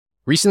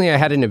Recently, I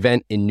had an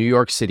event in New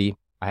York City.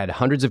 I had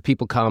hundreds of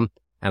people come,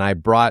 and I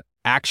brought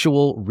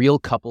actual real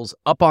couples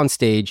up on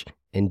stage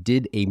and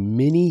did a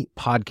mini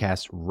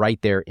podcast right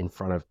there in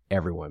front of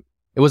everyone.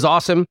 It was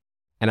awesome,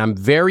 and I'm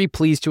very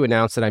pleased to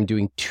announce that I'm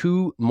doing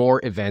 2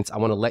 more events. I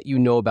want to let you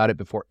know about it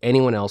before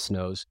anyone else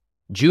knows.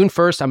 June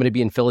 1st, I'm going to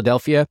be in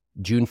Philadelphia.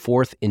 June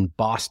 4th in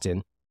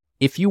Boston.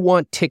 If you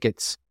want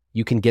tickets,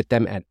 you can get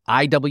them at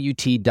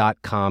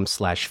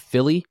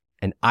iwt.com/Philly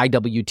and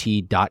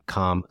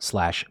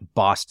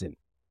iwt.com/Boston.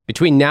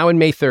 Between now and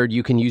May 3rd,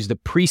 you can use the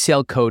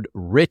presale code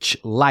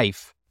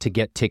RICHLIFE to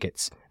get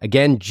tickets.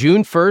 Again,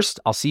 June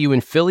 1st, I'll see you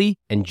in Philly,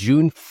 and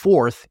June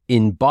 4th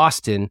in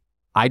Boston,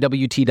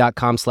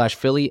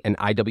 iwt.com/Philly and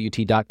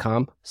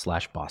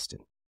iwt.com/Boston.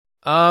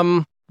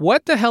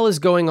 What the hell is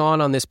going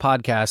on this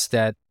podcast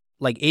that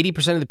like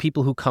 80% of the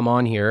people who come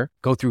on here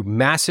go through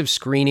massive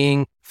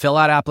screening, fill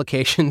out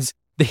applications?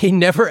 They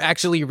never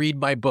actually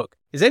read my book.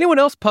 Is anyone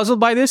else puzzled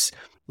by this?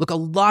 Look, a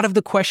lot of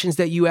the questions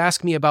that you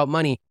ask me about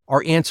money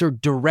are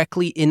answered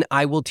directly in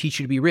I Will Teach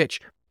You to Be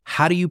Rich.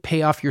 How do you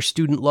pay off your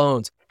student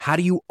loans? How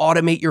do you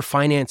automate your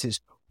finances?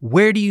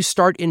 Where do you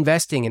start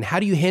investing? And how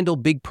do you handle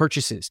big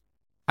purchases?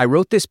 I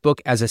wrote this book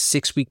as a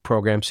 6-week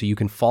program so you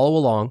can follow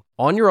along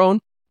on your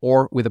own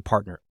or with a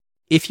partner.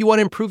 If you want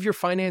to improve your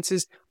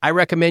finances, I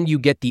recommend you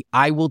get the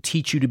I Will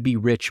Teach You to Be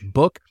Rich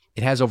book.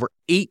 It has over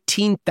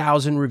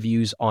 18,000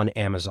 reviews on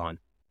Amazon.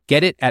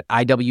 Get it at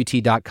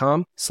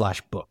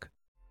iwt.com/book.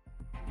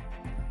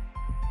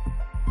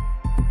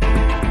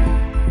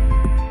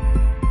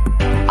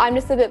 I'm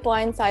just a bit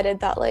blindsided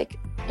that like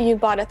you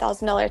bought a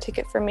 $1,000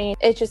 ticket for me.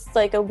 It's just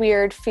like a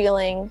weird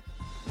feeling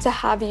to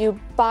have you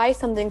buy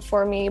something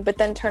for me, but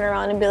then turn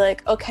around and be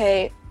like,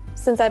 okay,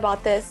 since I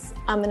bought this,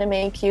 I'm going to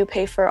make you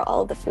pay for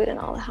all the food and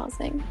all the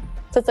housing.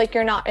 So it's like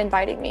you're not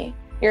inviting me.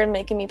 You're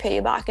making me pay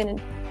you back in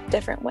a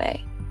different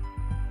way.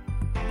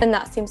 And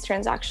that seems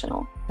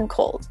transactional and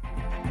cold.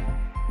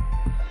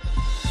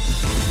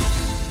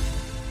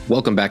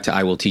 Welcome back to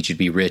I Will Teach You to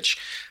Be Rich.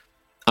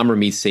 I'm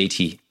Ramit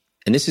Sethi,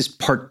 and this is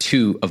part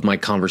 2 of my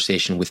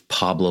conversation with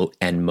Pablo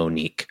and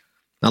Monique.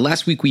 Now,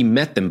 last week we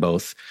met them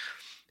both,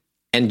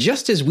 and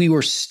just as we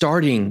were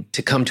starting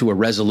to come to a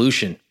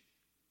resolution,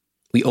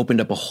 we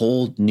opened up a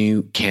whole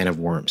new can of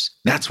worms.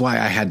 That's why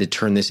I had to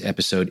turn this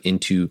episode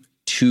into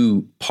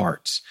 2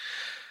 parts.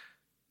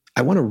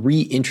 I want to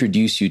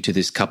reintroduce you to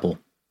this couple,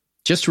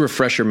 just to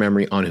refresh your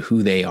memory on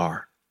who they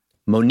are.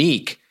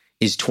 Monique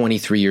is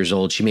 23 years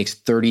old. She makes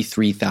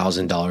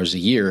 $33,000 a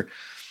year,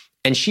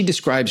 and she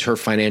describes her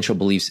financial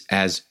beliefs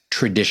as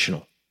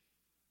traditional.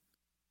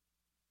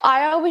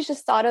 I always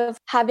just thought of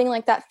having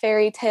like that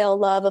fairy tale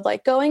love of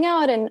like going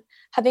out and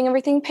having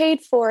everything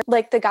paid for.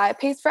 Like the guy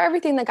pays for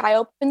everything. The guy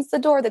opens the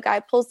door. The guy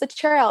pulls the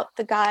chair out.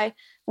 The guy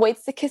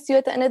waits to kiss you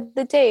at the end of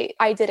the date.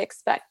 I did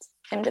expect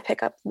him to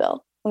pick up the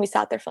bill when we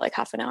sat there for like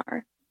half an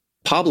hour.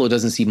 Pablo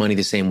doesn't see money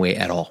the same way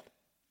at all.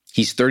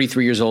 He's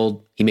 33 years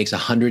old. He makes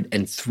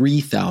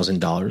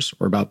 $103,000,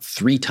 or about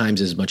 3 times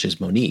as much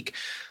as Monique.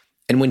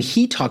 And when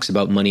he talks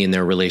about money in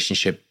their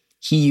relationship,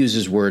 he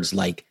uses words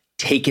like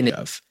taken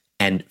of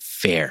and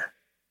fair.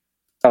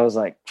 I was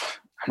like,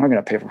 I'm not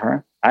going to pay for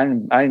her. I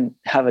didn't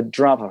have a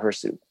drop of her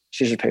soup.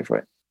 She should pay for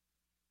it.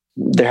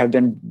 There have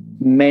been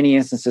many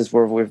instances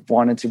where we've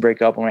wanted to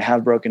break up, and we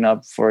have broken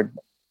up for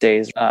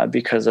days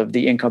because of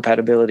the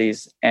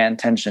incompatibilities and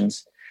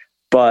tensions.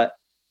 But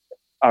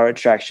our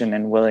attraction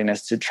and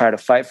willingness to try to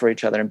fight for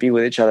each other and be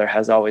with each other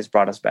has always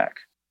brought us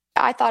back.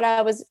 I thought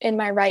I was in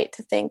my right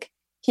to think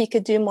he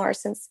could do more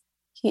since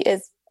he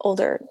is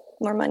older,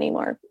 more money,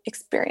 more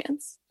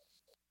experience.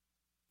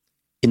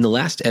 In the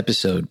last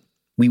episode,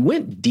 we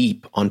went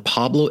deep on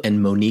Pablo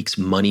and Monique's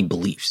money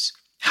beliefs,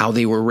 how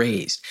they were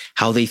raised,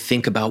 how they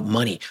think about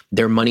money,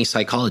 their money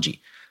psychology.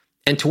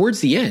 And towards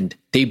the end,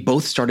 they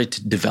both started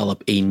to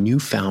develop a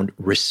newfound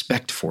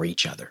respect for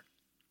each other.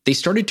 They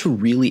started to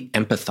really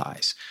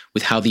empathize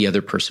with how the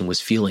other person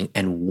was feeling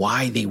and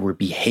why they were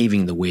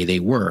behaving the way they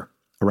were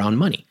around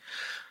money.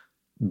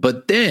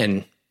 But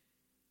then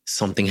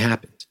something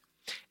happened.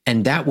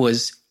 And that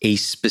was a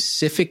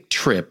specific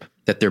trip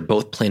that they're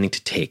both planning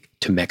to take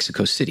to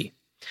Mexico City.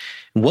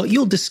 And what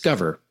you'll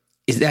discover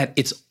is that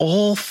it's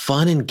all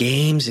fun and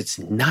games. It's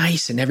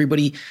nice. And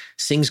everybody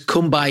sings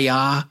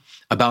kumbaya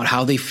about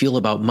how they feel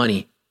about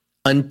money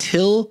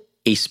until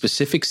a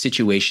specific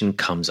situation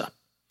comes up.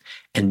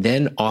 And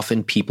then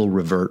often people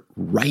revert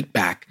right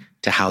back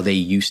to how they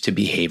used to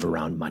behave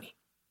around money.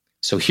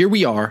 So here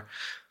we are.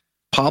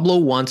 Pablo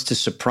wants to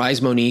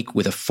surprise Monique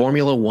with a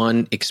Formula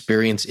One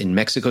experience in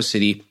Mexico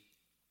City.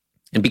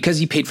 And because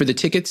he paid for the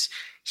tickets,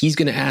 he's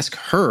going to ask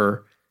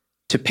her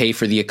to pay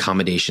for the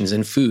accommodations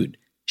and food.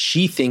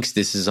 She thinks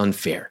this is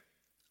unfair.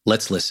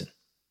 Let's listen.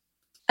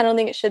 I don't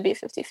think it should be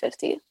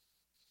 50-50.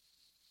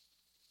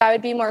 I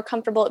would be more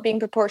comfortable at being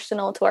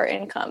proportional to our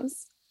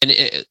incomes. And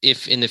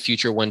if in the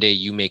future, one day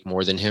you make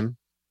more than him,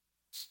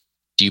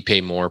 do you pay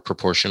more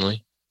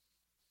proportionally?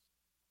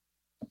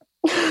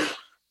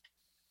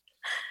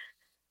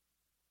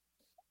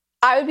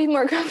 I would be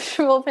more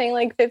comfortable paying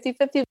like 50-50.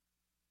 I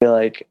feel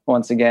like,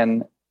 once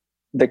again,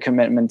 the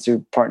commitment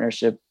to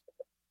partnership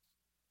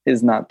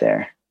is not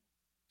there.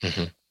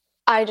 Mm-hmm.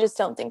 I just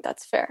don't think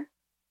that's fair.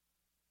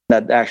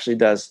 That actually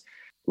does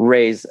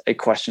raise a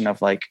question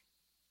of like,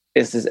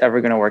 is this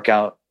ever going to work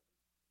out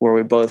where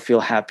we both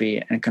feel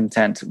happy and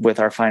content with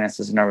our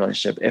finances in our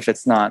relationship? If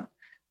it's not,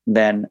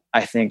 then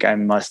I think I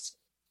must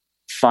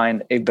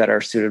find a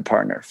better suited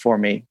partner for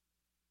me.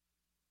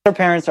 Our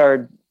parents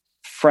are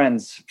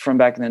friends from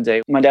back in the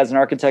day. My dad's an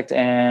architect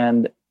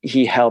and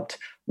he helped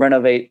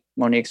renovate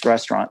Monique's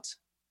restaurant.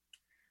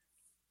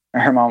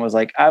 Her mom was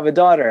like, I have a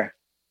daughter.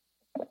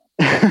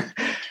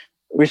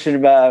 We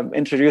should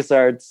introduce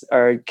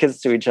our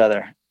kids to each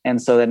other.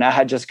 And so then I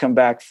had just come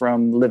back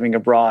from living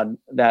abroad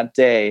that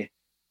day.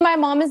 My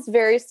mom is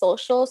very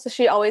social, so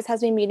she always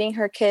has me meeting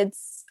her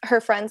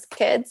friends'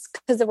 kids,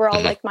 because we're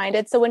all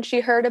like-minded. So when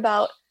she heard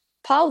about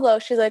Pablo,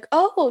 she's like,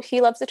 oh,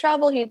 he loves to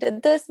travel. He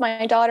did this.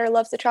 My daughter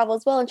loves to travel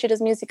as well, and she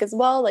does music as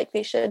well. Like,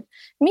 they should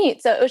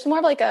meet. So it was more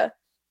of like a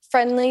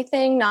friendly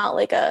thing, not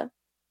like a,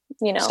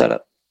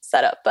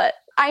 setup. But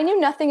I knew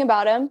nothing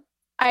about him.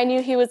 I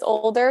knew he was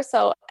older.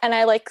 And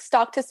I like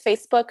stalked his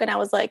Facebook, and I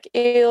was like,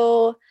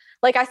 ew.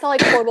 Like, I saw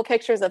like horrible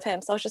pictures of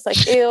him. So I was just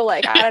like, ew,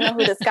 like, I don't know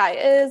who this guy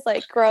is.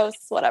 Like, gross,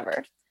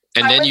 whatever.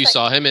 And then you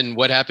saw him, and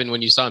what happened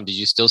when you saw him? Did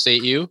you still say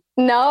ew?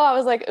 No, I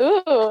was like,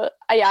 ooh.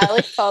 Yeah, I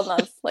like fell in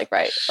love like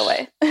right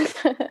away.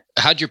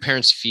 How'd your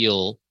parents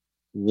feel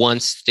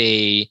once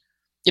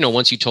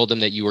once you told them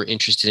that you were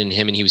interested in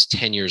him and he was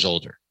 10 years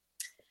older?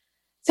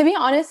 To be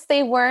honest,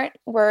 they weren't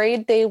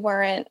worried. They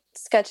weren't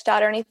sketched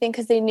out or anything,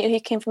 because they knew he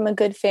came from a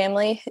good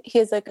family. He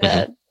has like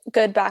a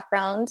good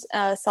background,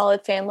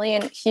 solid family,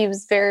 and he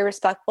was very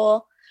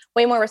respectful,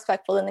 way more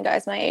respectful than the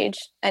guys my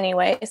age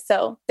anyway.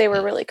 So they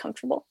were really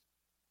comfortable.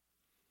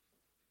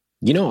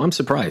 I'm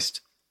surprised.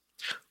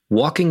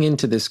 Walking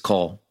into this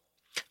call,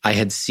 I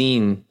had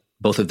seen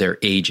both of their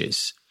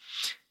ages,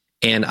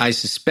 and I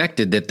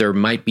suspected that there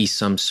might be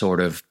some sort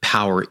of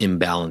power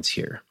imbalance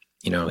here.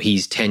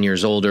 He's 10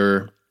 years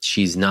older,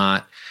 she's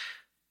not.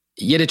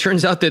 Yet it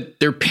turns out that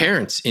their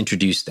parents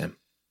introduced them.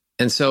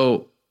 And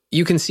so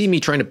you can see me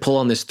trying to pull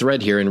on this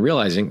thread here and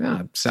realizing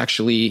it's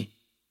actually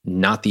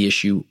not the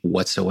issue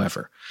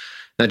whatsoever.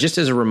 Now, just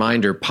as a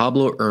reminder,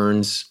 Pablo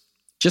earns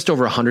just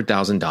over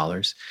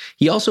 $100,000.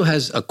 He also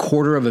has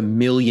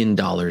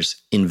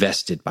 $250,000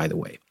 invested, by the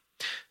way.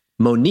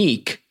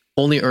 Monique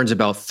only earns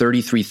about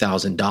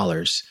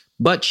 $33,000,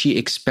 but she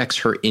expects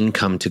her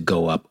income to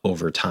go up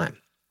over time.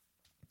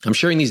 I'm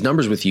sharing these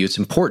numbers with you. It's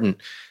important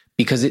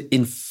because it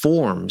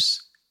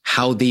informs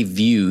how they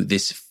view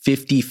this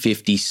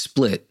 50-50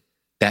 split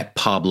that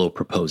Pablo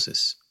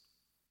proposes.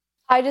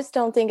 I just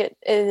don't think it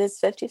is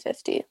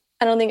 50-50.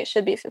 I don't think it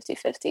should be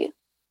 50-50.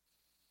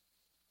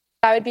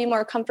 I would be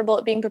more comfortable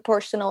at being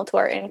proportional to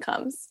our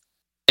incomes.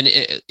 And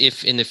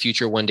if in the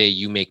future one day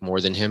you make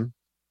more than him,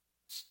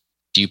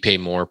 do you pay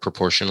more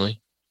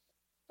proportionally?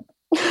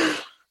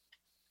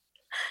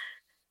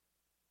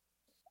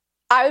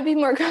 I would be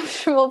more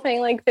comfortable paying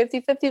like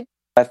 50-50.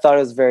 I thought it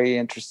was very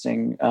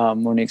interesting,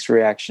 Monique's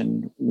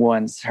reaction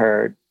once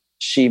heard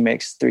she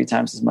makes 3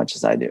 times as much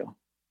as I do.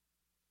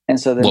 And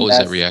so then what was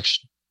that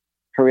reaction?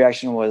 Her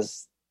reaction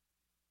was,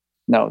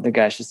 no, the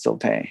guy should still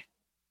pay.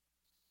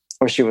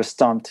 Or she was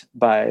stumped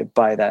by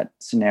that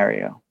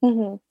scenario,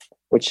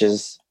 which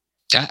is...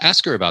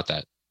 Ask her about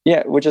that.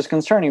 Yeah, which is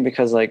concerning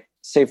because, like,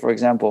 say, for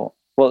example,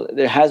 well,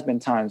 there has been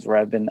times where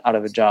I've been out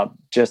of a job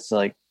just to,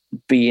 like,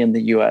 be in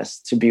the U.S.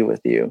 to be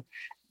with you,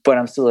 but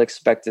I'm still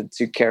expected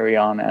to carry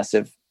on as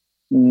if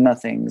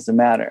nothing's the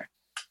matter.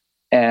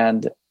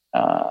 And,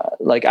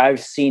 like, I've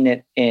seen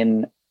it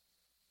in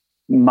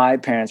my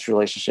parents'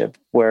 relationship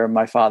where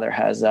my father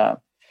has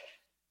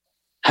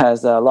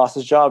lost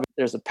his job.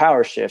 There's a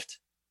power shift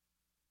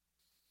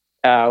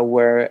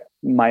where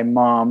my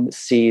mom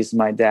sees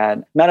my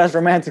dad not as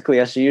romantically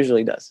as she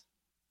usually does,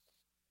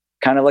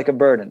 kind of like a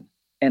burden.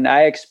 And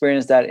I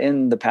experienced that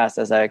in the past,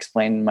 as I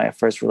explained in my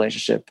first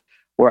relationship,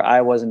 where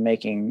I wasn't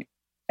making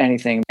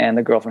anything and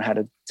the girlfriend had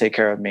to take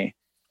care of me.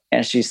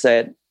 And she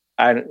said,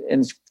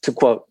 and to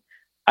quote,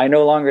 "I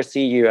no longer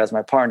see you as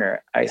my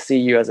partner. I see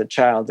you as a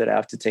child that I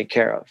have to take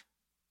care of."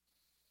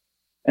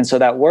 And so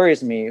that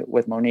worries me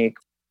with Monique.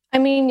 I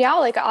mean, yeah,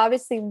 like, I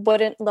obviously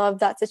wouldn't love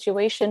that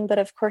situation, but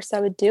of course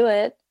I would do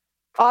it.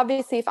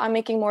 Obviously, if I'm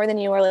making more than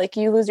you, or like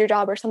you lose your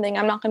job or something,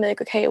 I'm not going to be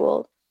like, okay,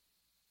 well,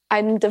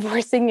 I'm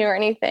divorcing you or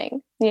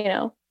anything,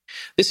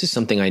 This is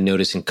something I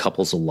notice in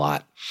couples a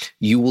lot.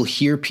 You will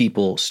hear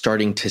people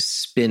starting to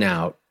spin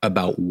out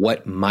about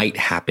what might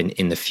happen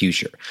in the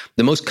future.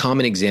 The most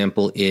common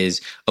example is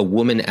a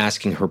woman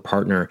asking her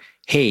partner,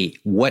 hey,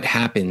 what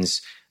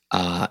happens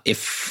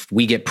if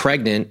we get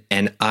pregnant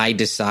and I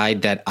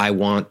decide that I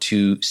want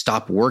to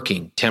stop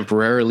working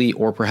temporarily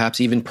or perhaps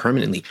even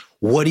permanently?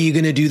 What are you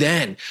going to do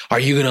then?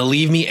 Are you going to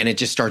leave me? And it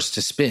just starts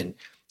to spin.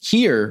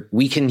 Here,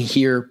 we can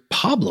hear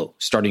Pablo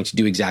starting to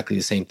do exactly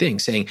the same thing,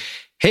 saying,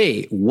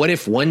 hey, what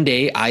if one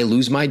day I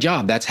lose my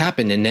job? That's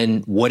happened. And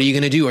then what are you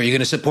going to do? Are you going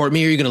to support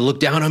me? Are you going to look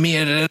down on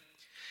me?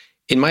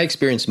 In my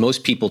experience,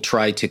 most people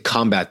try to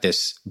combat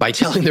this by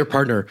telling their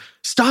partner,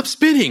 stop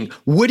spinning.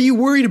 What are you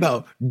worried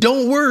about?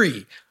 Don't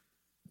worry.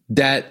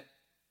 That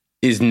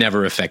is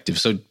never effective.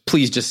 So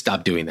please just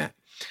stop doing that.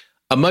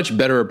 A much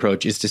better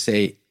approach is to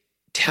say,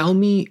 tell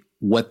me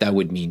what that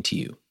would mean to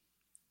you.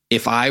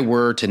 If I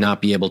were to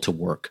not be able to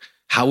work,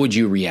 how would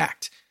you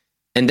react?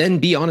 And then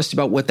be honest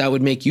about what that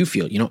would make you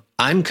feel.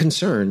 I'm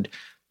concerned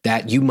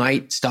that you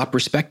might stop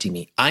respecting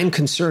me. I'm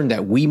concerned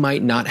that we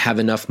might not have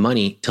enough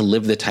money to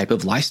live the type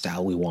of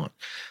lifestyle we want.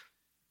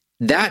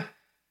 That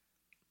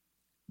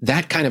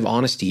kind of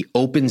honesty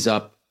opens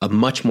up a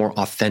much more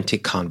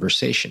authentic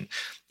conversation.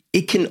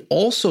 It can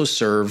also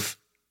serve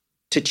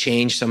to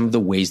change some of the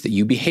ways that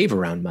you behave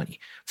around money.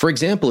 For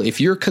example,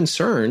 if you're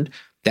concerned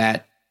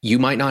that you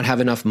might not have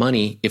enough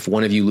money if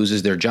one of you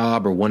loses their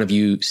job or one of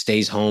you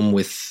stays home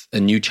with a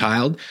new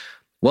child,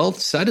 well,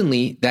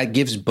 suddenly that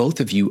gives both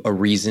of you a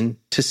reason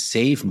to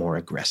save more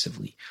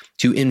aggressively,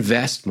 to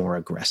invest more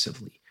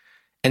aggressively.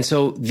 And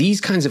so these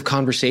kinds of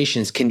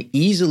conversations can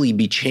easily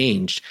be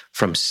changed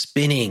from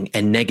spinning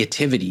and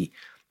negativity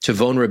to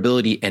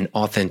vulnerability and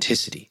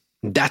authenticity.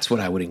 That's what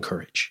I would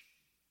encourage.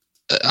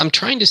 I'm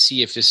trying to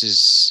see if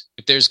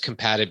there's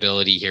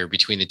compatibility here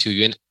between the two of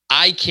you. And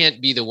I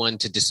can't be the one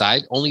to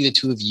decide. Only the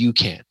two of you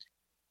can.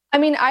 I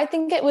mean, I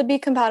think it would be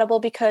compatible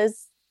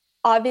because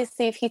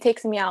obviously if he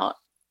takes me out,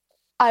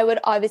 I would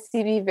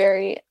obviously be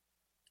very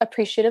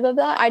appreciative of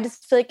that. I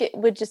just feel like it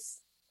would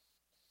just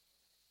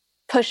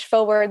push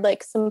forward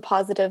like some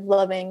positive,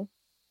 loving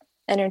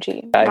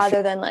energy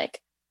rather than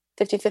like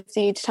 50-50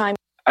 each time.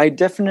 I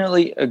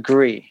definitely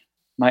agree.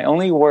 My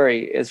only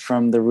worry is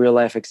from the real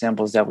life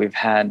examples that we've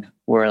had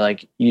where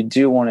like you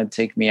do want to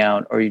take me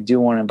out or you do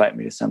want to invite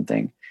me to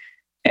something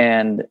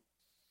and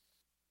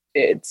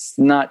it's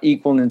not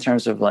equal in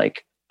terms of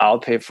like, I'll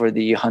pay for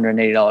the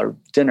 $180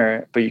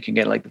 dinner, but you can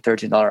get like the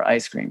 $13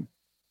 ice cream.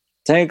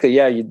 Technically,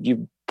 yeah,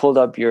 you pulled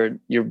up your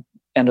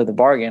end of the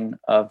bargain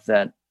of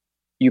that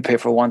you pay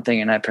for one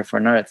thing and I pay for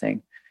another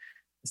thing.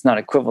 It's not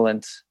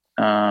equivalent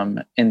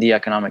in the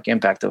economic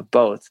impact of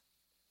both.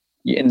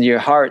 In your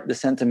heart, the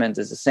sentiment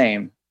is the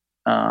same,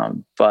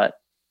 but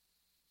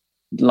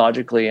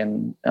logically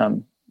and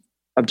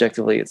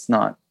objectively, it's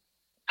not.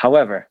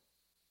 However,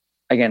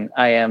 again,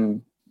 I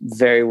am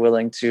very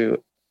willing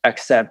to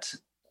accept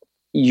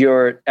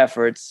your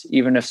efforts,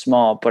 even if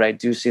small, but I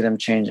do see them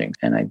changing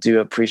and I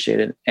do appreciate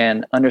it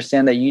and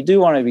understand that you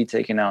do want to be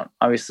taken out.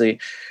 Obviously,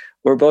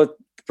 we're both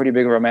pretty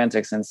big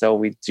romantics. And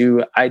so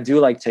I do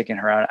like taking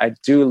her out. I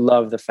do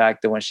love the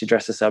fact that when she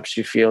dresses up,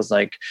 she feels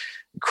like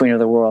the queen of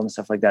the world and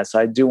stuff like that. So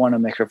I do want to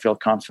make her feel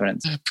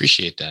confident. I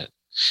appreciate that.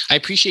 I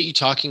appreciate you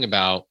talking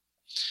about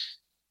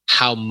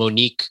how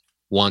Monique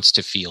wants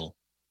to feel.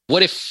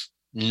 What if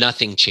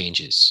nothing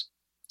changes?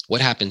 What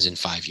happens in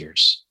 5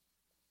 years?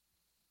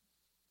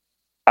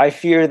 I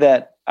fear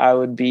that I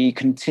would be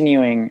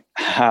continuing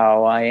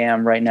how I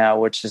am right now,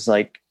 which is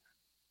like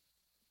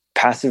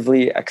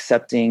passively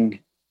accepting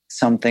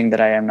something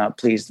that I am not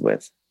pleased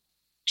with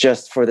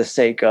just for the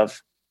sake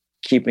of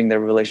keeping the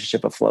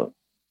relationship afloat.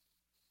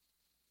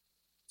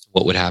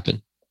 What would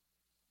happen?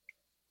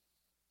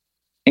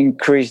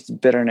 Increased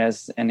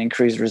bitterness and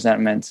increased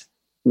resentment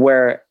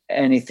where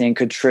anything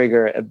could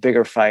trigger a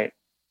bigger fight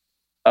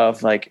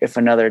of like, if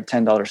another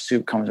 $10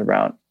 soup comes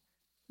around,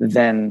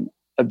 then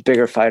a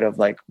bigger fight of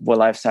like,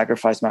 well, I've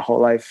sacrificed my whole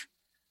life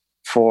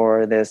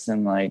for this.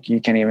 And like,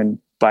 you can't even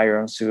buy your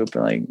own soup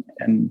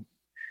and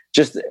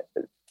just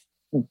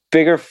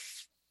bigger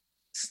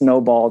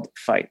snowballed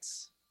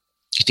fights.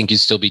 Do you think you'd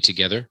still be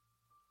together?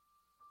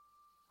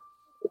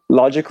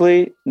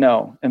 Logically,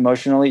 no.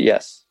 Emotionally,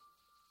 yes.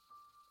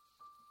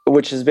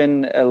 Which has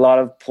been a lot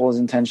of pulls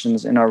and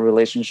tensions in our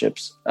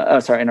relationships.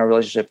 In our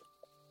relationship.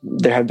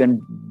 There have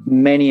been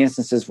many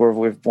instances where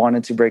we've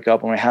wanted to break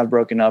up and we have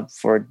broken up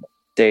for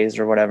days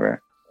or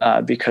whatever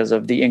because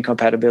of the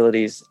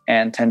incompatibilities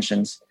and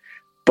tensions.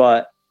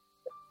 But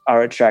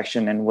our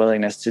attraction and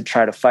willingness to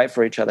try to fight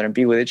for each other and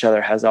be with each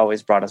other has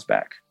always brought us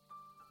back.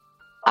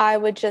 I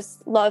would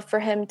just love for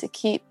him to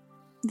keep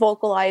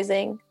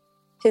vocalizing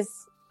his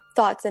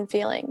thoughts and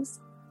feelings.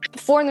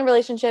 Before in the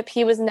relationship,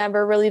 he was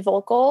never really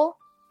vocal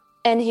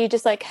and he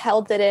just like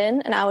held it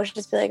in. And I would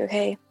just be like,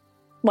 okay,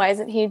 why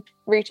isn't he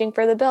reaching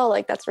for the bill?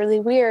 Like, that's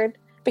really weird.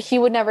 But he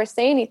would never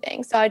say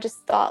anything. So I just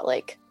thought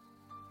like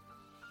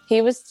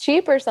he was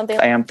cheap or something.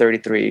 I am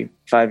 33,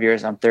 5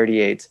 years, I'm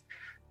 38.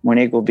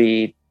 Monique will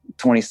be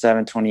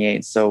 27,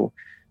 28. So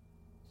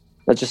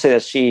let's just say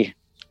that she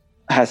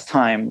has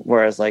time.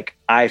 Whereas like,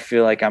 I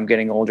feel like I'm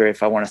getting older.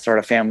 If I want to start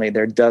a family,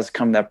 there does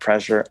come that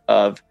pressure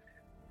of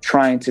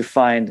trying to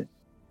find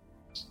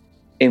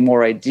a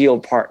more ideal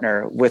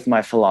partner with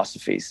my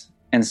philosophies.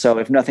 And so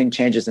if nothing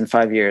changes in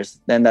 5 years,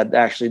 then that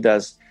actually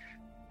does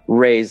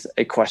raise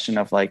a question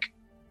of like,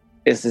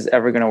 is this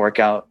ever going to work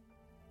out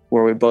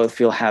where we both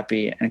feel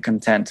happy and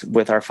content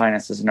with our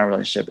finances in our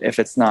relationship? If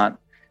it's not,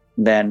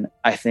 then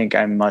I think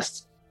I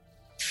must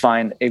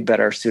find a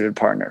better suited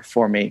partner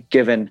for me,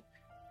 given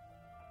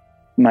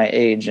my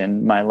age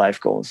and my life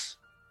goals.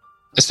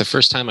 That's the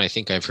first time I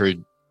think I've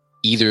heard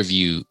either of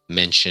you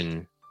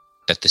mention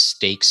that the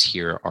stakes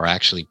here are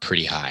actually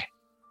pretty high.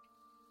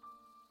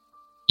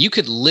 You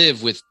could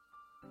live with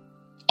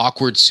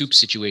awkward soup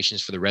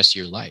situations for the rest of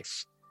your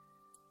life.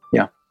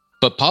 Yeah.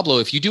 But Pablo,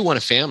 if you do want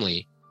a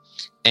family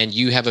and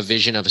you have a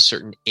vision of a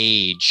certain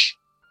age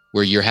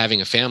where you're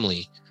having a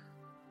family,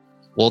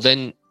 well,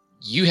 then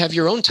you have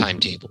your own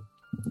timetable.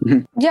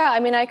 Yeah, I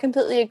mean, I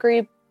completely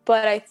agree.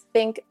 But I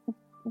think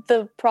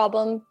the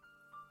problem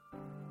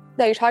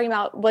that you're talking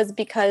about was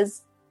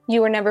because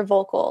you were never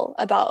vocal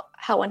about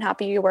how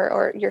unhappy you were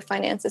or your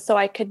finances. So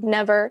I could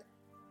never.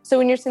 So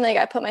when you're saying like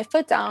I put my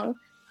foot down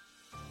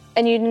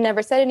and you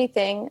never said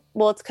anything,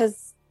 well, it's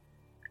because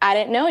I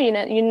didn't know.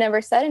 You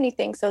never said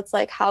anything. So it's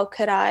like, how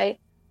could I?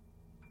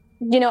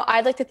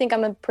 I'd like to think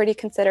I'm a pretty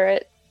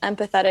considerate,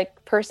 empathetic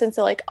person.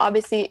 So like,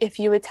 obviously, if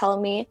you would tell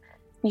me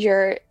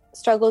your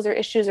struggles or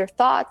issues or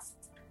thoughts,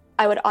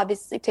 I would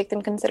obviously take them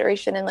into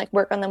consideration and like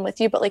work on them with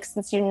you. But like,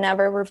 since you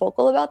never were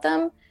vocal about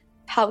them,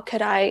 how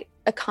could I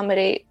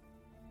accommodate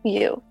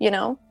you,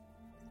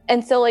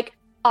 And so like,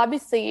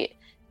 obviously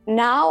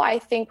now I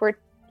think we're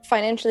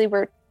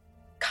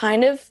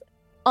kind of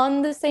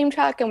on the same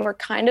track and we're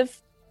kind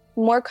of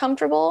more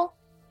comfortable.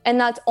 And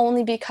that's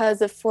only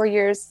because of 4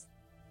 years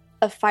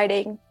of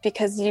fighting,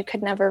 because you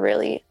could never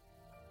really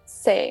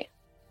say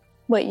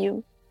what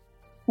you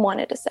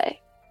wanted to say.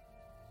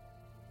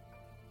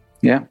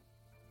 Yeah,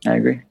 I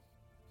agree.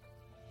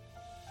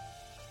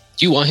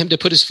 Do you want him to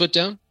put his foot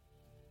down?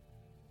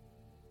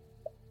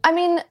 I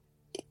mean,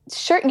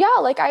 sure. Yeah.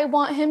 Like I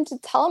want him to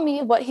tell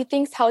me what he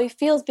thinks, how he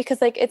feels,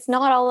 because like, it's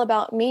not all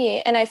about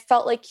me. And I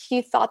felt like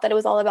he thought that it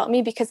was all about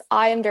me because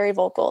I am very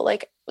vocal.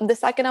 Like the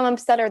second I'm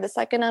upset or the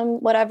second I'm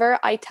whatever,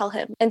 I tell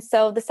him. And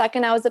so the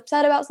second I was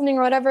upset about something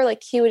or whatever,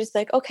 like he would just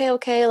like,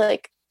 okay.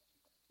 Like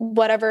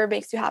whatever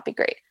makes you happy.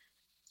 Great.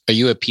 Are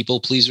you a people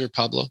pleaser,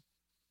 Pablo?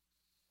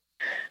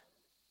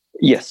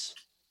 Yes.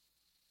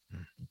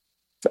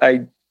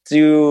 I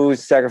do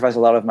sacrifice a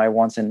lot of my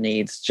wants and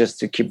needs just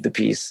to keep the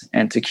peace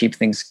and to keep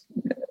things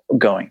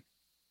going.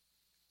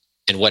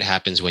 And what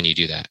happens when you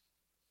do that?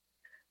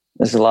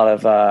 There's a lot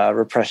of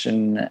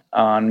repression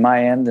on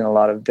my end and a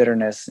lot of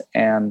bitterness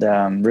and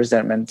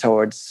resentment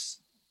towards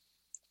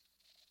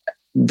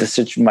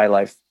my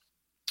life.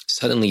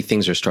 Suddenly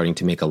things are starting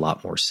to make a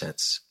lot more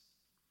sense.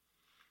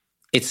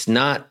 It's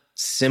not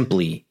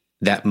simply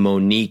that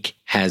Monique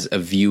has a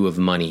view of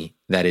money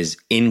that is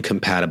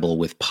incompatible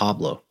with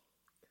Pablo.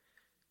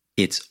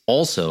 It's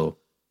also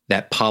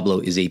that Pablo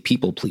is a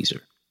people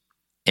pleaser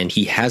and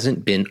he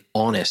hasn't been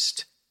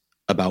honest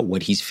about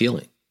what he's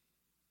feeling.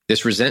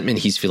 This resentment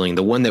he's feeling,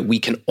 the one that we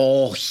can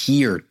all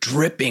hear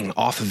dripping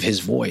off of his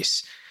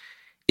voice,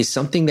 is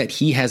something that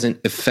he hasn't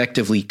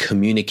effectively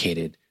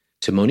communicated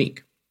to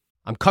Monique.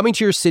 I'm coming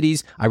to your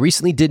cities. I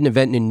recently did an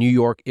event in New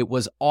York. It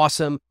was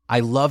awesome. I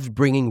loved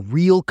bringing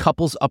real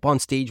couples up on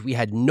stage. We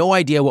had no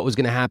idea what was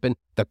going to happen.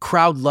 The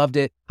crowd loved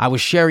it. I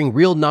was sharing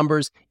real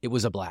numbers. It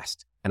was a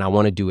blast, and I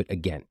want to do it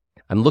again.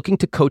 I'm looking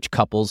to coach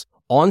couples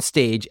on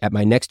stage at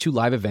my next 2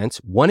 live events,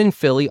 one in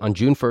Philly on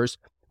June 1st,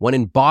 one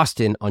in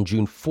Boston on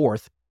June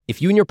 4th.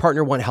 If you and your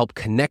partner want help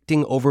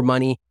connecting over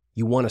money,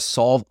 you want to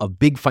solve a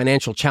big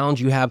financial challenge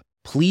you have,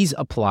 please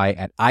apply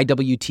at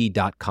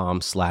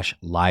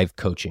iwt.com/live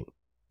coaching.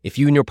 If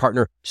you and your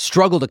partner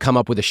struggle to come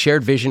up with a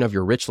shared vision of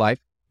your rich life,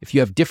 if you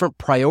have different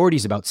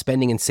priorities about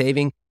spending and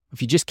saving,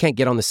 if you just can't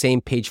get on the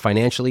same page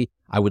financially,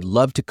 I would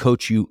love to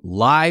coach you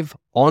live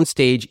on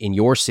stage in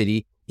your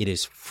city. It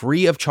is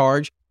free of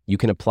charge. You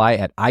can apply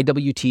at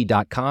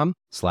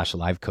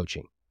iwt.com/live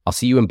coaching. I'll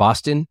see you in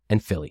Boston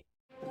and Philly.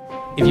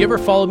 If you ever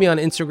follow me on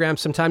Instagram,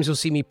 sometimes you'll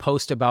see me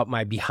post about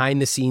my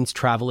behind the scenes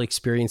travel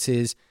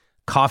experiences,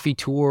 coffee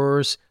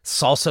tours,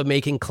 salsa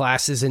making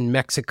classes in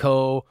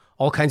Mexico,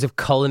 all kinds of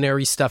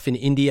culinary stuff in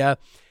India.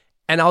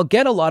 And I'll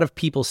get a lot of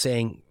people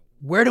saying,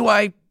 where do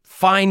I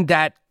find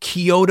that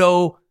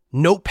Kyoto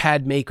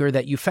notepad maker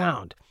that you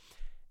found?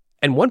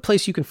 And one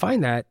place you can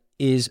find that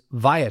is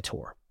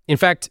Viator. In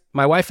fact,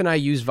 my wife and I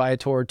used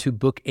Viator to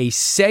book a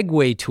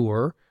Segway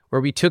tour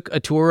where we took a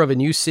tour of a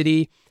new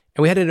city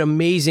and we had an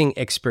amazing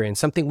experience,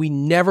 something we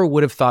never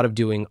would have thought of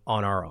doing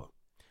on our own.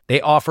 They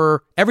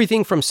offer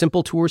everything from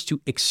simple tours to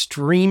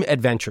extreme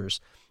adventures.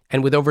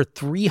 And with over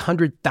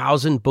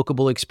 300,000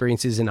 bookable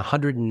experiences in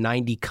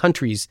 190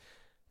 countries,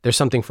 there's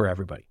something for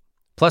everybody.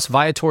 Plus,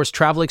 Viator's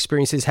travel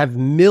experiences have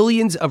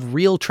millions of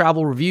real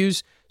travel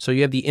reviews, so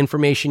you have the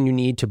information you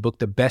need to book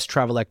the best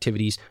travel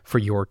activities for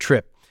your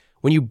trip.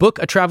 When you book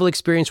a travel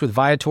experience with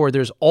Viator,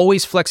 there's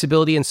always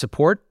flexibility and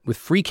support with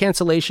free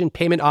cancellation,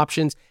 payment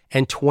options,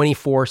 and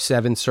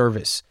 24/7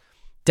 service.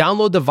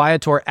 Download the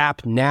Viator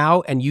app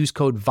now and use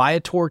code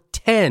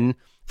Viator10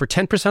 for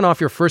 10% off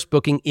your first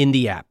booking in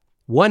the app.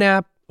 One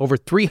app, over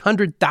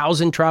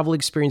 300,000 travel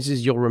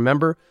experiences you'll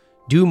remember.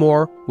 Do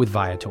more with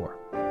Viator.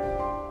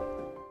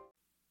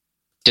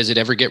 Does it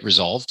ever get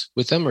resolved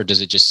with them, or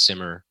does it just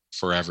simmer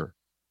forever?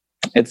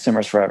 It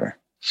simmers forever.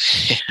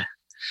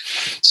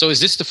 So is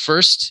this the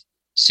first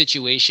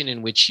situation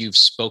in which you've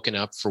spoken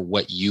up for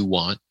what you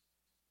want?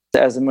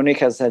 As Monique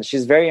has said,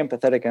 she's very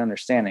empathetic and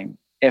understanding.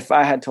 if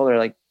I had told her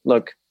like,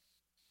 look,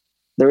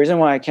 the reason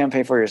why I can't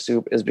pay for your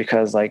soup is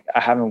because like I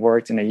haven't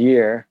worked in a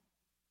year.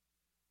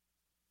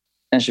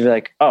 And she'd be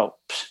like, oh,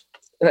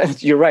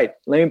 you're right.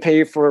 Let me pay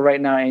you for it right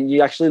now. And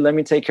you actually let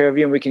me take care of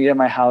you and we can eat at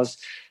my house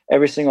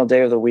every single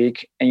day of the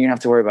week and you don't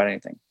have to worry about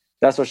anything.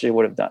 That's what she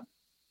would have done.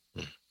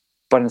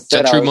 But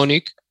instead, is that true,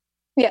 Monique?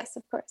 Yes,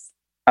 of course.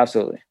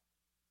 Absolutely.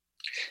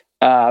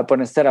 But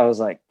instead I was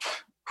like,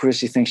 who does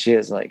she think she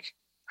is? Like,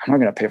 I'm not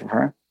going to pay for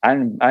her. I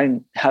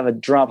didn't have a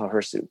drop of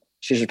her soup.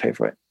 She should pay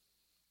for it.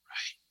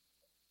 Right.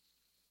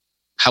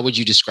 How would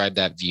you describe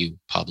that view,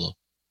 Pablo?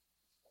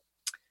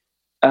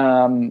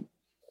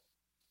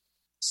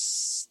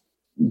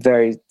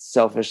 Very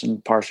selfish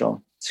and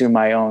partial to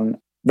my own,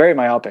 very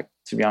myopic,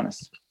 to be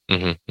honest.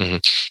 Mm-hmm, mm-hmm.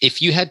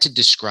 If you had to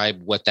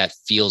describe what that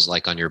feels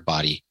like on your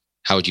body,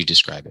 how would you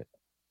describe it?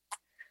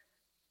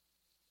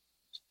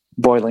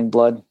 Boiling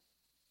blood.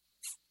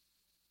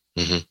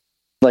 Mm-hmm.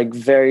 Like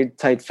very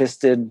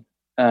tight-fisted,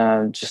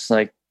 just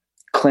like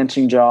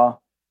clenching jaw.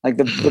 Like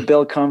the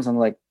bill comes, I'm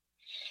like,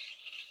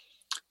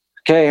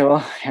 okay,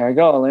 well, here I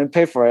go. Let me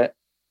pay for it.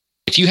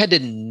 If you had to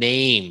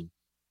name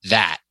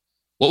that,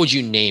 what would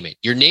you name it?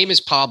 Your name is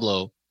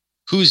Pablo.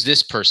 Who's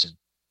this person?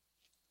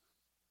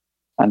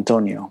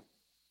 Antonio.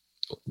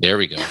 There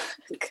we go.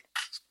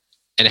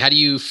 And how do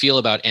you feel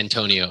about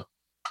Antonio?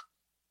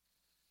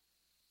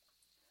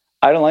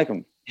 I don't like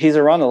him. He's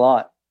around a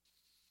lot.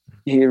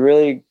 He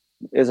really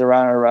is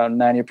around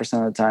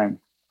 90% of the time.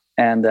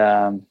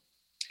 And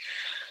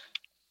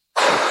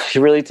he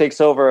really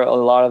takes over a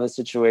lot of the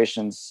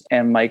situations.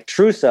 And my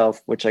true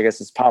self, which I guess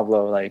is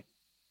Pablo, like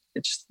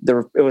it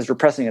was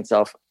repressing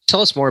itself.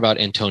 Tell us more about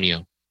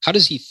Antonio. How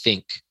does he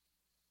think?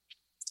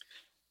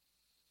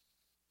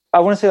 I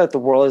want to say that the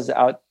world is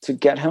out to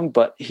get him,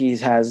 but he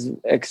has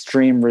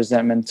extreme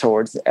resentment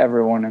towards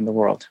everyone in the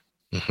world.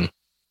 Mm-hmm.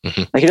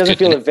 Mm-hmm. Like he doesn't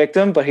feel a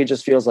victim, but he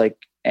just feels like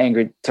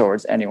angry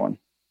towards anyone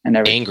and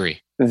everything.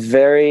 Angry.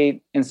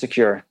 Very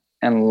insecure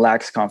and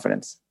lacks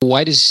confidence.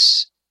 Why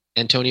does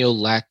Antonio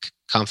lack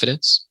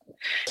confidence?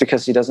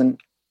 Because he doesn't,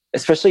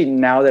 especially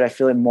now that I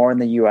feel it more in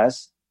the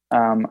US,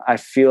 I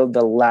feel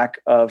the lack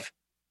of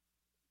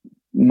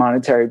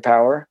monetary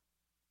power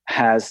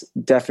has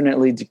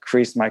definitely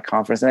decreased my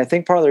confidence. And I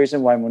think part of the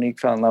reason why Monique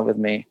fell in love with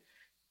me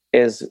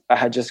is I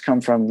had just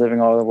come from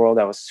living all over the world.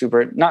 I was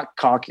super, not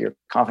cocky or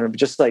confident, but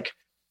just like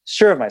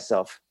sure of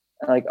myself.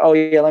 Like, oh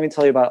yeah, let me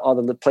tell you about all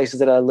the places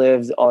that I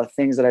lived, all the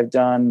things that I've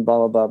done, blah,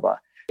 blah, blah, blah.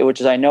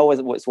 Which is I know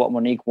was what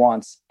Monique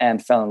wants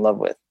and fell in love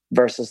with,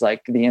 versus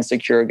like the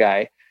insecure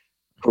guy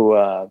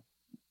who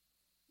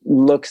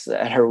looks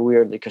at her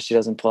weirdly because she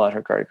doesn't pull out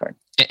her credit card.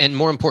 And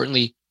more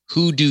importantly,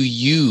 who do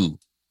you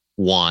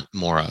want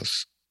more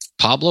of?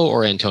 Pablo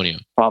or Antonio?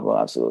 Pablo,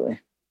 absolutely.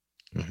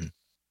 Mm-hmm.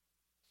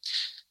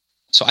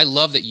 So I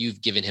love that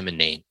you've given him a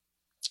name,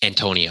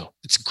 Antonio.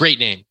 It's a great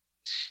name.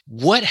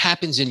 What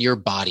happens in your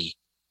body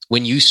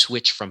when you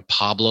switch from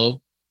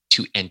Pablo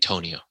to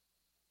Antonio?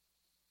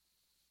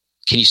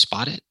 Can you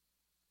spot it?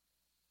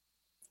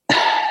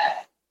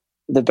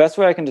 The best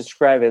way I can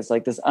describe it is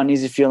like this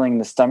uneasy feeling in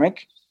the stomach.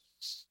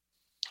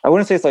 I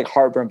wouldn't say it's like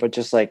heartburn, but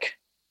just like,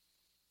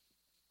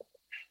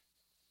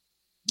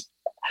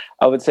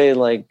 I would say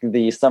like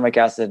the stomach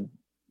acid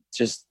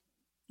just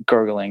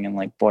gurgling and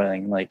like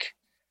boiling, like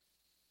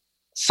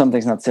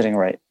something's not sitting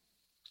right.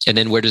 And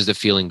then where does the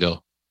feeling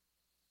go?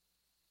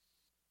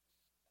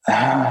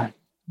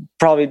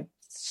 Probably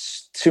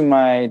to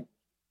my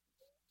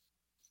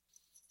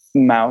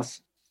mouth.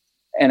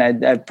 And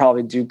I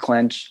probably do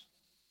clench.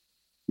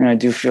 And I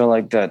do feel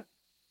like that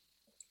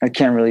I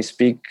can't really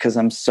speak because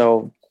I'm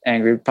so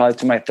angry, probably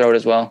to my throat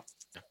as well.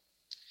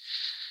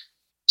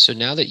 So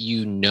now that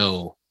you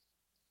know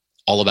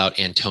all about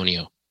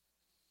Antonio,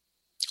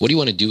 what do you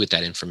want to do with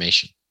that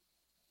information?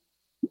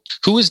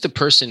 Who is the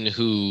person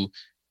who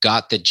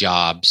got the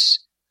jobs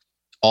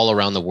all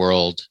around the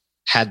world,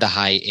 had the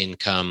high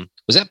income?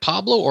 Was that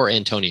Pablo or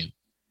Antonio?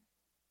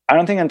 I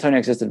don't think Antonio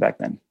existed back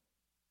then.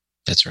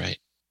 That's right.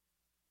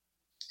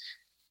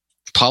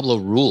 Pablo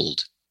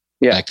ruled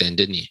back then,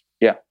 didn't he?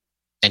 Yeah.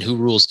 And who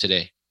rules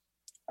today?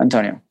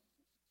 Antonio.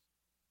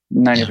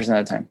 90% of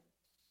the time.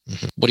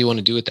 Mm-hmm. What do you want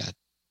to do with that?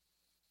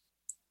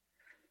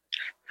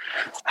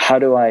 How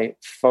do I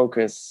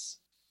focus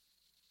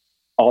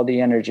all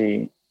the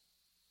energy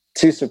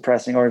to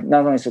suppressing, or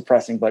not only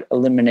suppressing, but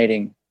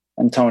eliminating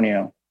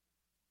Antonio?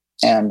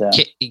 And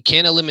you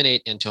can't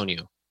eliminate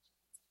Antonio.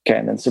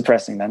 Okay, then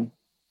suppressing then.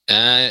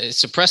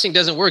 Suppressing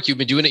doesn't work. You've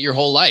been doing it your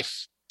whole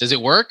life. Does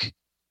it work?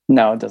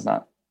 No, it does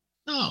not.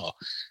 No.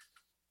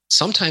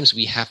 Sometimes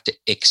we have to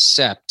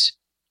accept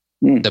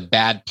the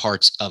bad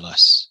parts of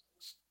us.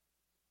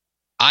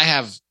 I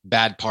have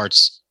bad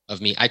parts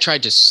of me. I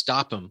tried to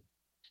stop them.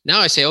 Now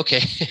I say,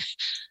 okay,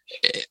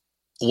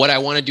 what I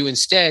want to do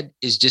instead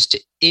is just to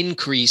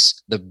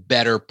increase the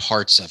better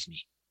parts of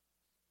me.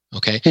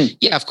 Okay.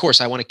 Yeah, of course,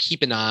 I want to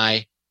keep an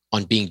eye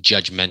on being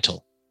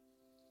judgmental.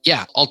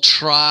 Yeah, I'll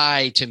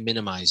try to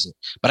minimize it,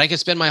 but I can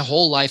spend my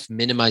whole life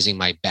minimizing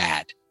my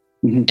bad.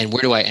 Mm-hmm. And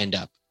where do I end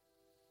up?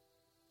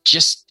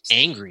 Just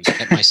angry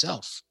at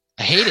myself.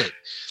 I hate it.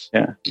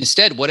 Yeah.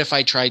 Instead, what if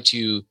I tried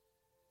to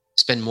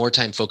spend more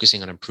time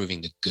focusing on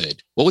improving the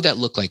good? What would that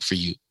look like for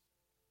you?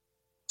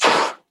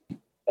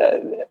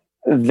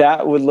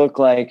 That would look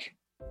like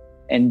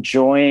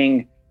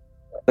enjoying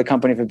the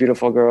company of a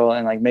beautiful girl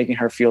and like making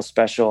her feel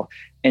special,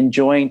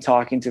 enjoying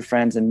talking to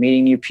friends and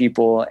meeting new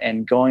people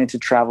and going to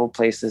travel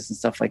places and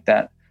stuff like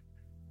that.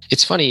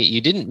 It's funny, you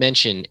didn't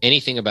mention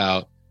anything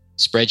about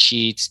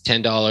spreadsheets,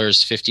 $10,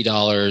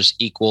 $50,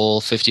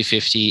 equal,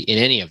 50-50 in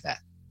any of that.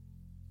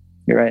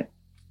 You're right.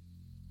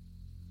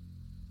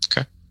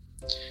 Okay.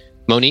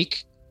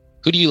 Monique,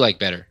 who do you like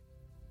better?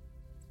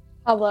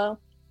 Pablo.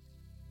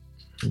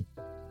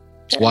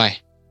 Why?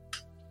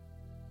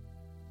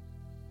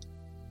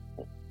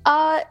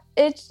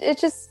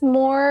 It's just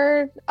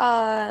more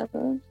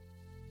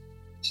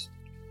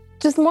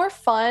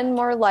fun,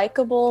 more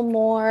likable,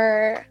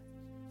 more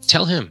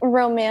Tell him.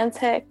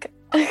 romantic.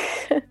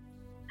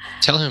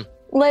 Tell him.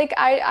 Like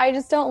I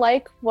just don't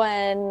like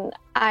when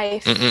I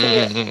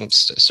feel.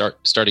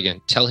 Start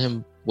again. Tell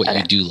him what Okay.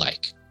 you do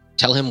like.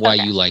 Tell him why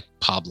Okay. you like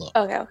Pablo.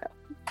 Okay.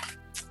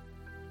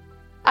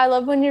 I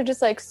love when you're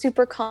just like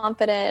super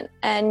confident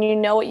and you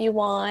know what you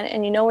want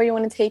and you know where you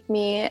want to take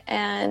me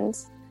and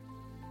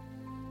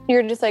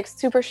you're just like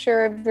super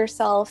sure of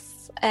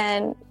yourself,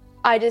 and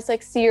I just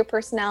like see your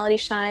personality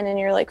shine and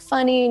you're like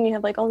funny and you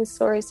have like all these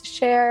stories to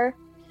share.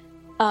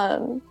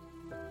 And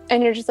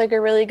you're just like a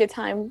really good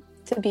time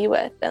to be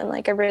with, and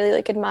like I really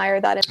like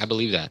admire that. I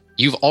believe that.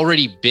 You've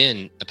already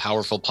been a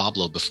powerful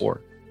Pablo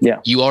before. Yeah.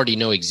 You already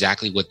know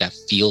exactly what that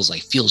feels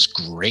like. Feels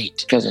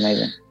great. Feels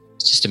amazing.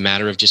 It's just a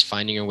matter of just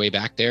finding your way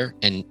back there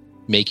and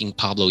making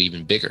Pablo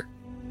even bigger.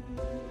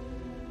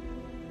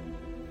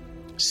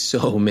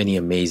 So many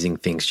amazing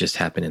things just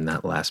happened in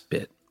that last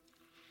bit.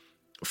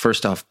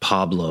 First off,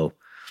 Pablo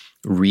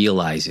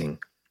realizing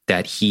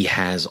that he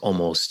has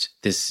almost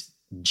this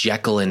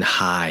Jekyll and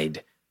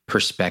Hyde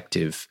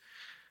perspective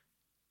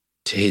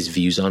to his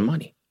views on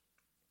money.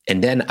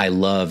 And then I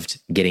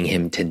loved getting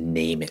him to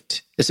name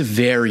it. It's a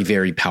very,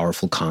 very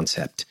powerful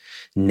concept.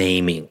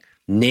 Naming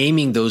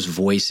those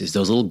voices,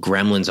 those little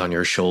gremlins on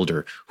your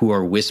shoulder who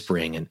are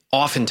whispering. And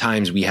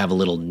oftentimes we have a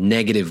little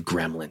negative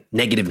gremlin,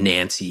 negative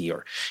Nancy,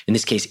 or in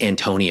this case,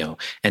 Antonio.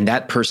 And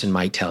that person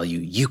might tell you,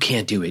 you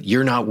can't do it.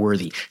 You're not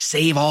worthy.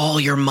 Save all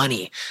your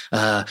money.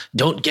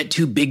 Don't get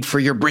too big for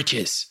your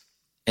britches.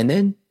 And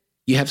then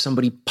you have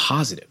somebody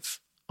positive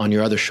on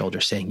your other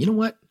shoulder saying, you know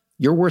what?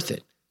 You're worth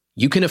it.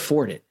 You can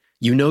afford it.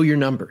 You know your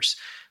numbers.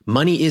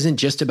 Money isn't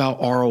just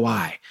about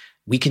ROI.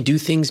 We can do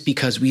things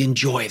because we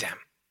enjoy them,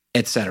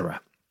 etc.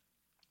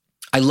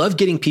 I love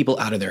getting people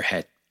out of their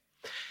head.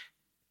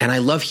 And I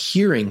love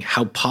hearing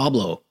how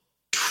Pablo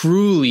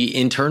truly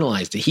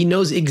internalized it. He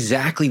knows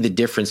exactly the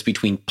difference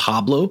between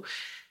Pablo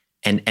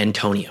and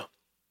Antonio.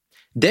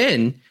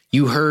 Then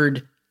you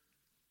heard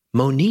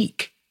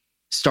Monique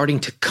starting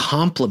to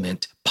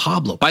compliment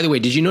Pablo. By the way,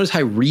 did you notice how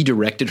I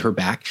redirected her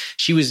back?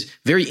 She was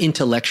very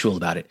intellectual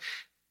about it.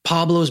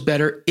 Pablo's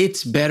better.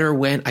 It's better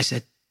when I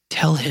said,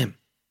 tell him.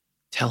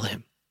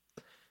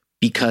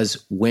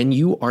 Because when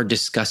you are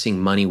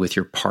discussing money with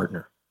your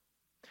partner,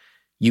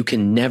 you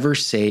can never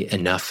say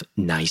enough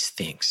nice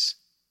things.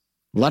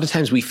 A lot of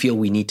times we feel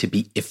we need to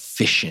be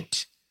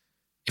efficient.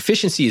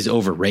 Efficiency is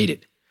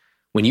overrated.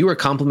 When you are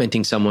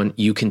complimenting someone,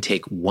 you can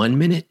take 1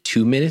 minute,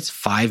 2 minutes,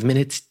 5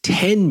 minutes,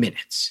 10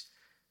 minutes,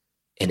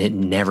 and it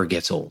never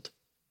gets old.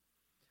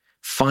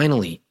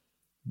 Finally,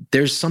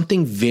 there's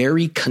something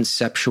very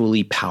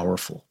conceptually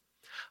powerful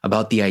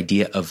about the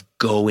idea of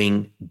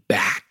going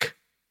back.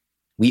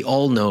 We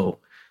all know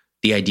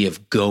the idea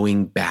of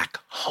going back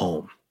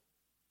home.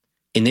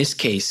 In this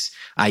case,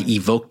 I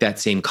evoke that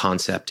same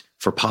concept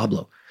for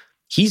Pablo.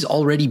 He's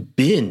already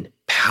been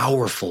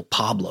powerful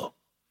Pablo.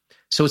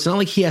 So it's not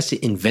like he has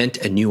to invent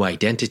a new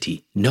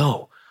identity.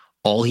 No,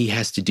 all he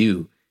has to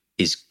do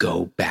is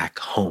go back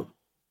home.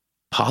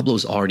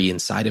 Pablo's already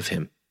inside of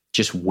him,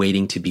 just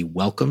waiting to be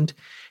welcomed,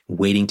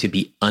 waiting to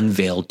be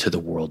unveiled to the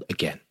world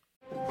again.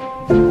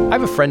 I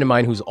have a friend of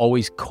mine who's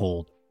always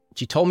cold.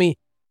 She told me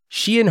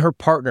she and her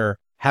partner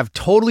have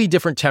totally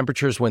different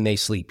temperatures when they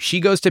sleep. She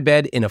goes to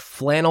bed in a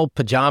flannel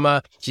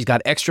pajama. She's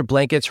got extra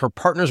blankets. Her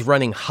partner's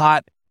running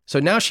hot. So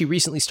now she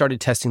recently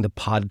started testing the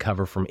pod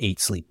cover from 8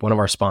 Sleep, one of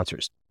our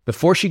sponsors.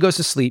 Before she goes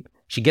to sleep,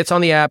 she gets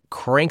on the app,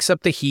 cranks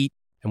up the heat,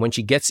 and when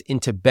she gets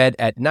into bed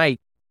at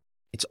night,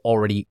 it's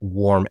already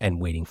warm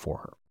and waiting for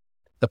her.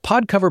 The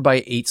pod cover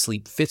by 8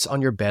 Sleep fits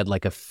on your bed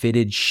like a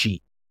fitted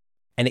sheet,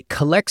 and it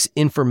collects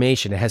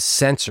information. It has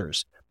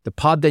sensors. The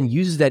pod then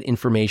uses that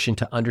information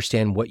to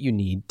understand what you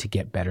need to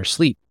get better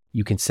sleep.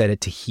 You can set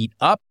it to heat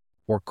up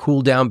or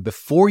cool down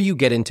before you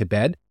get into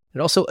bed. It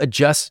also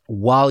adjusts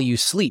while you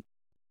sleep.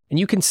 And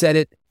you can set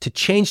it to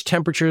change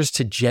temperatures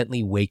to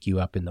gently wake you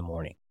up in the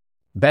morning.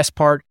 Best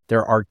part,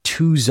 there are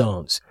 2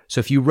 zones. So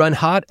if you run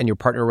hot and your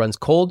partner runs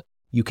cold,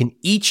 you can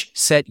each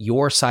set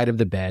your side of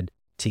the bed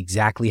to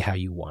exactly how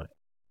you want it.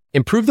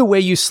 Improve the way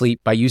you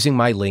sleep by using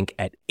my link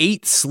at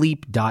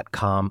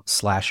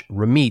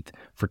 8sleep.com/Ramit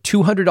for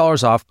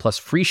 $200 off plus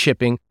free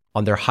shipping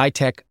on their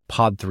high-tech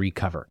Pod 3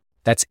 cover.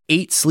 That's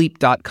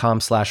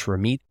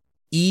 8sleep.com/Ramit,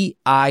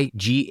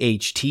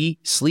 EIGHT,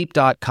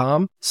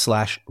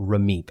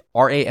 sleep.com/Ramit,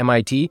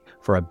 RAMIT,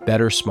 for a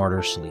better,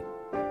 smarter sleep.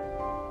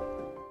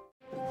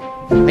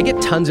 I get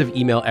tons of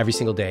email every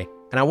single day,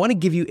 and I want to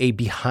give you a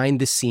behind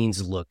the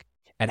scenes look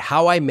at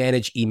how I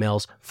manage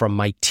emails from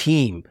my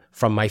team,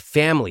 from my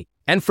family,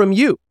 and from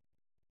you.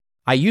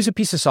 I use a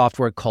piece of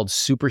software called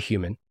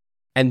Superhuman,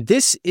 and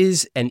this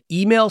is an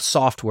email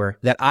software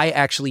that I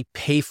actually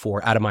pay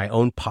for out of my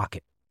own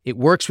pocket. It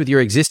works with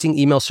your existing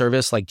email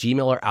service like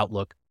Gmail or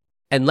Outlook.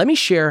 And let me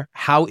share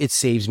how it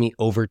saves me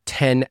over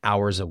 10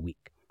 hours a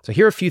week. So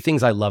here are a few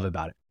things I love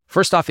about it.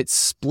 First off, it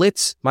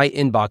splits my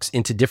inbox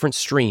into different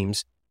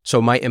streams,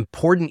 so my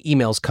important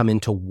emails come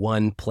into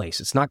one place.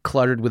 It's not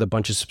cluttered with a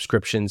bunch of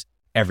subscriptions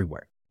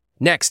everywhere.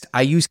 Next,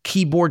 I use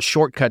keyboard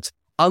shortcuts,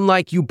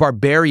 unlike you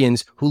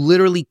barbarians who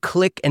literally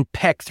click and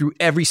peck through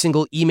every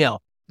single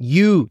email.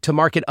 U to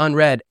mark it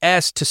unread,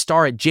 S to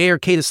star it, J or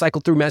K to cycle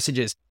through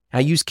messages.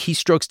 I use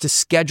keystrokes to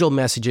schedule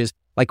messages,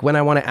 like when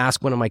I want to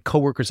ask one of my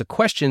coworkers a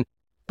question,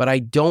 but I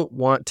don't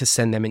want to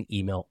send them an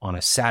email on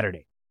a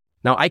Saturday.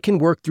 Now, I can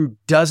work through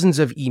dozens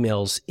of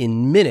emails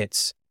in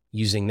minutes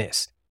using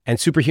this. And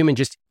Superhuman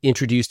just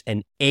introduced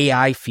an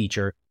AI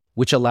feature,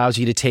 which allows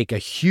you to take a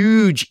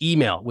huge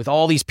email with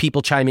all these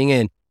people chiming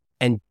in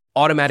and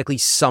automatically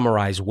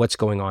summarize what's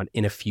going on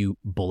in a few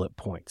bullet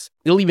points.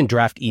 It'll even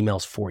draft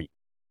emails for you.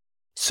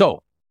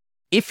 So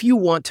if you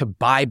want to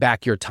buy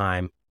back your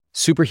time,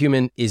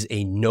 Superhuman is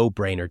a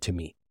no-brainer to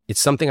me.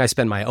 It's something I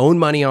spend my own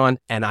money on,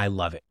 and I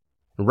love it.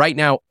 Right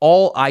now,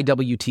 all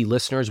IWT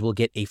listeners will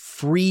get a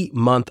free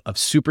month of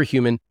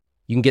Superhuman.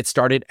 You can get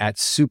started at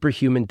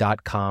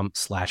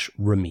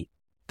superhuman.com/Ramit.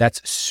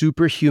 That's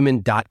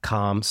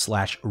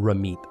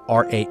superhuman.com/Ramit,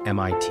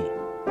 RAMIT.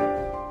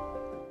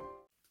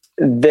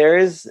 There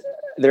is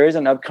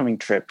an upcoming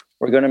trip.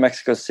 We're going to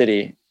Mexico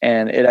City,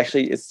 and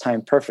it's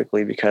timed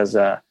perfectly because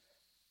I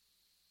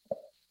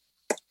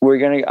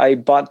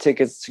bought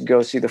tickets to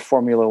go see the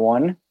Formula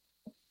One.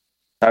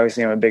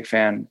 Obviously, I'm a big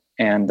fan,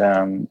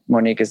 and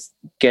Monique is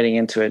getting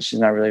into it. She's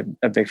not really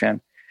a big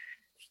fan.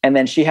 And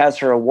then she has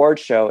her award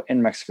show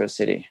in Mexico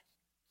City.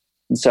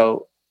 And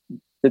so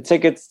the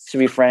tickets, to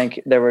be frank,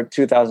 they were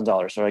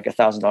 $2,000, so like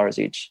 $1,000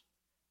 each.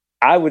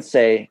 I would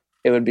say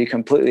it would be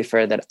completely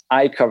fair that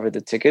I cover the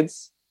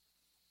tickets,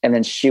 and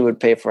then she would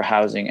pay for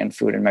housing and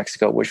food in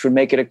Mexico, which would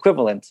make it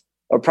equivalent,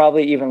 or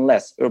probably even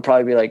less. It would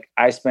probably be like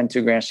I spent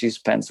 $2,000, she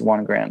spends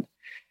 $1,000.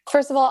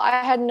 First of all,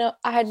 I had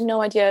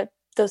no idea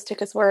those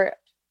tickets were.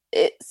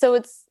 So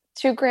it's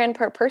 $2,000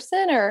 per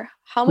person, or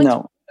how much?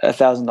 No,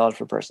 $1,000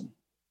 per person.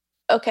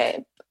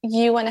 Okay,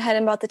 you went ahead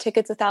and bought the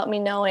tickets without me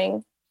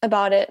knowing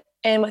about it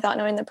and without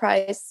knowing the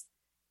price,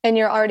 and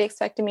you're already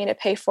expecting me to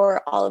pay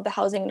for all of the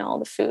housing and all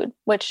the food,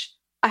 which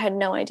I had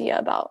no idea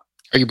about.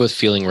 How are you both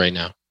feeling right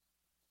now?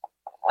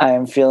 I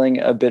am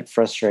feeling a bit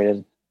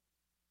frustrated,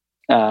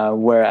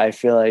 where I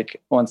feel like,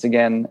 once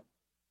again,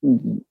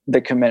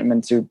 the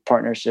commitment to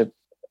partnership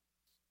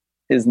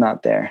is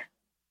not there.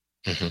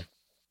 Mm-hmm.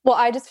 Well,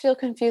 I just feel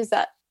confused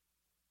that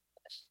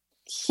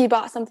he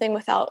bought something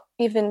without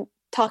even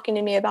talking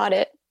to me about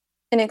it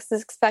and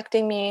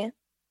expecting me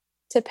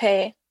to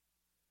pay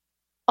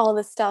all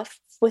this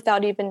stuff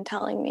without even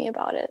telling me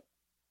about it.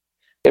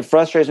 It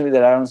frustrates me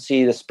that I don't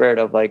see the spirit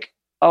of like,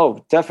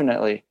 oh,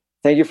 definitely.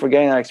 Thank you for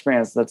getting that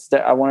experience.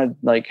 I want to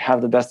like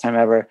have the best time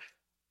ever.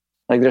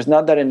 Like, there's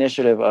not that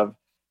initiative of,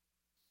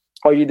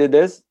 oh, you did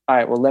this? All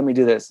right, well, let me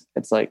do this.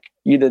 It's like,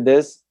 you did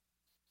this?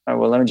 All right,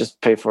 well, let me just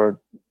pay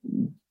for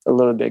a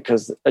little bit,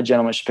 because a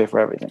gentleman should pay for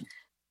everything.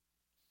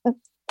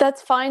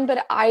 That's fine,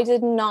 but I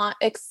did not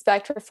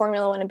expect for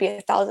Formula One to be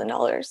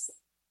 $1,000.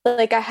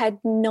 Like, I had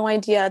no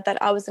idea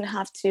that I was going to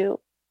have to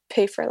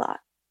pay for that.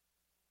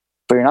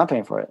 But you're not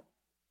paying for it.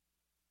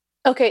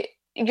 Okay,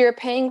 you're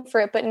paying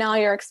for it, but now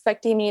you're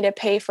expecting me to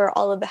pay for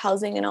all of the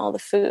housing and all the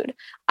food.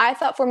 I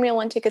thought Formula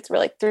One tickets were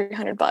like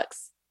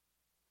 $300.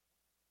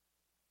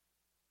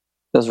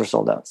 Those were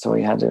sold out, so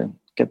we had to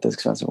get the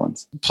expensive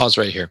ones. Pause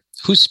right here.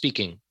 Who's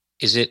speaking?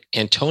 Is it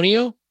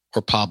Antonio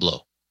or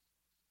Pablo?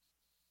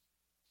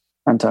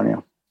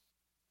 Antonio.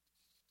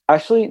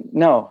 Actually,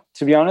 no.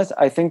 To be honest,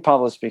 I think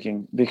Pablo's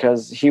speaking,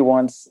 because he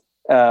wants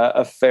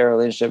a fair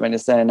relationship and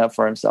is standing up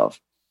for himself.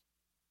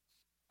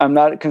 I'm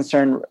not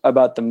concerned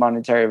about the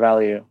monetary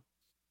value.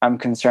 I'm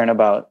concerned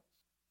about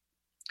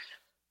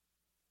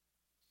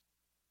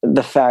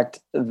the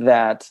fact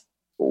that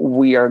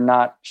we are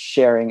not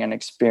sharing an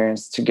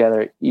experience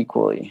together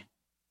equally.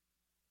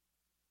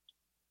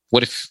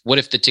 What if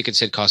the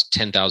tickets had cost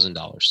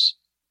 $10,000?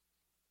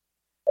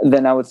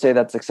 Then I would say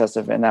that's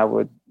excessive, and I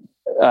would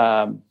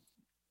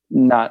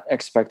not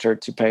expect her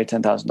to pay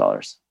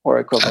 $10,000 or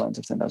equivalent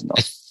of $10,000.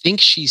 I think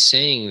she's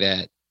saying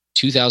that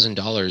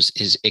 $2,000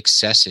 is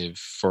excessive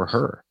for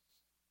her.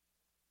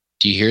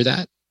 Do you hear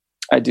that?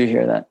 I do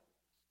hear that.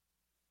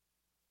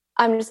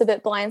 I'm just a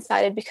bit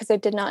blindsided because I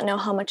did not know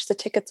how much the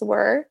tickets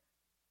were.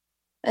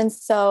 And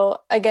so,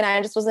 again,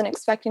 I just wasn't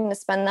expecting to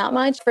spend that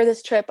much. For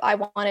this trip, I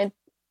wanted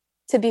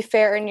to be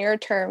fair in your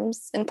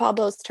terms, in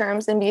Pablo's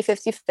terms, and be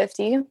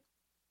 50-50.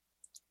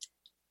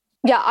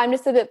 Yeah, I'm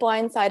just a bit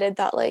blindsided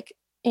that like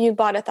you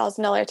bought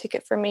 $1,000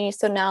 ticket for me,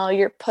 so now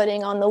you're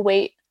putting on the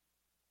weight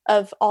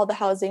of all the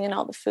housing and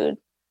all the food,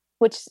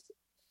 which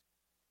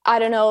I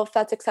don't know if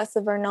that's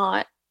excessive or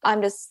not.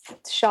 I'm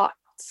just shocked.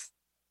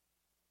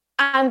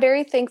 I'm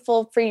very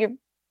thankful for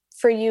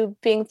you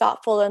being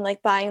thoughtful and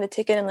like buying the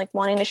ticket and like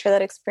wanting to share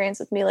that experience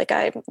with me. Like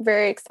I'm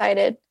very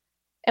excited.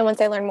 And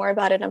once I learn more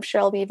about it, I'm sure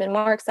I'll be even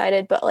more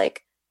excited. But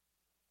like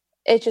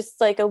it's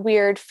just like a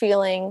weird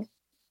feeling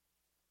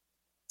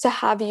to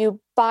have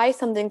you buy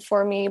something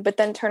for me, but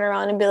then turn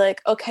around and be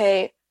like,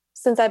 okay,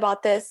 since I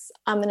bought this,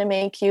 I'm going to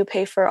make you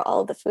pay for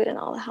all the food and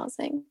all the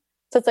housing.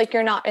 So it's like,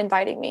 you're not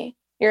inviting me.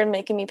 You're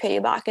making me pay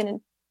you back in a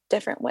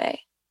different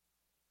way.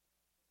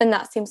 And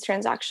that seems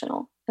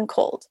transactional and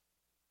cold.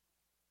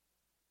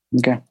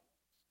 Okay.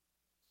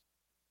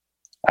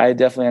 I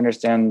definitely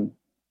understand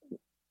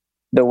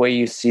the way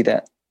you see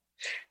that,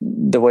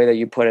 the way that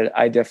you put it.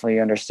 I definitely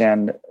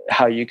understand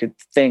how you could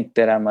think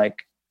that I'm like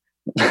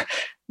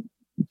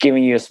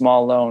giving you a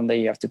small loan that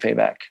you have to pay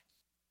back.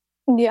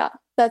 Yeah,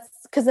 that's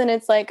because then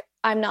it's like,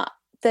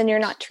 then you're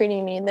not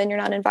treating me, then you're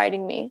not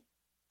inviting me.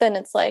 Then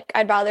it's like,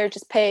 I'd rather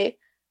just pay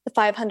the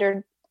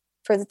 $500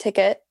 for the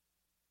ticket.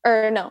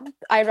 Or no,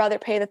 I'd rather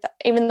pay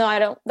even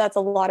though that's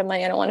a lot of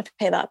money. I don't want to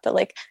pay that. But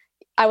like,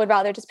 I would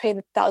rather just pay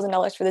the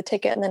 $1,000 for the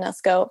ticket and then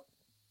us go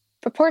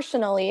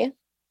proportionally.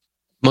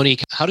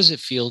 Monique, how does it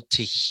feel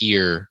to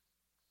hear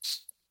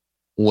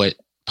what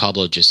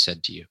Pablo just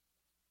said to you?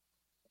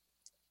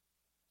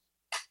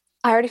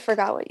 I already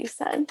forgot what you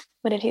said.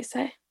 What did he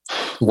say?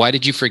 Why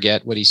did you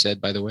forget what he said,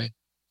 by the way?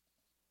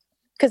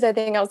 Because I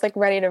think I was like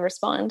ready to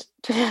respond.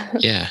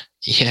 Yeah.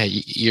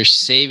 You're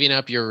saving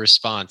up your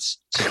response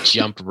to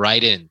jump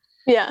right in.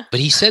 Yeah. But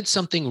he said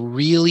something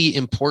really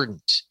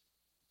important.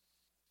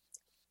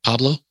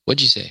 Pablo,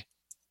 what'd you say?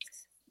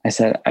 I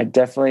said,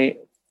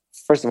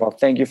 first of all,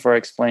 thank you for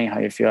explaining how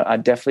you feel. I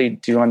definitely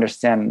do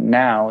understand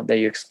now that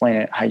you explain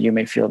it, how you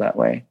may feel that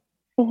way.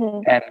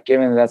 Mm-hmm. And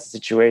given that that's the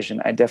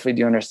situation, I definitely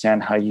do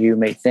understand how you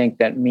may think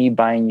that me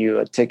buying you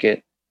a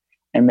ticket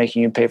and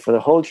making you pay for the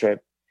whole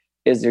trip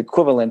is the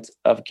equivalent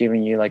of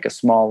giving you like a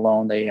small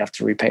loan that you have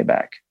to repay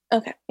back.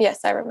 Okay.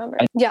 Yes, I remember.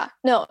 Yeah.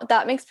 No,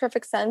 that makes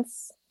perfect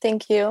sense.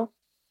 Thank you.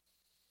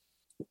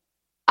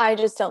 I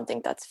just don't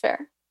think that's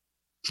fair.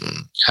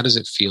 How does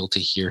it feel to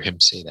hear him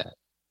say that?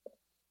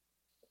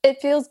 It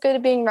feels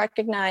good being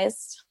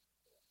recognized.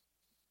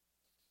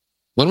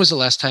 When was the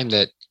last time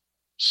that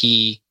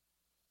he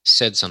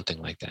said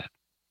something like that?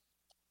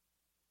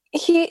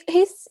 He'll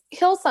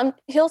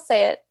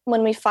say it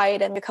when we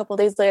fight, and a couple of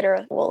days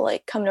later we'll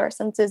like come to our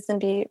senses and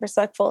be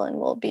respectful, and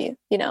we'll be,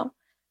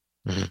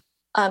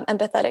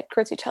 empathetic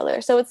towards each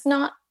other. So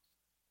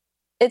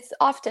it's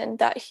often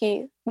that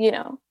he,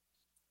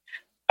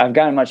 I've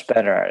gotten much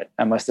better at it,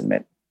 I must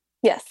admit.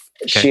 Yes.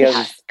 Okay. She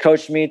has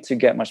coached me to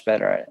get much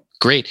better at it.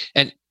 Great.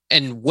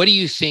 And what do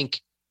you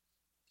think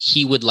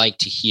he would like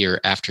to hear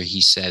after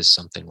he says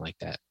something like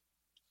that?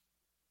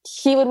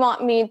 He would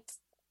want me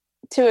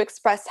to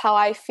express how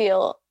I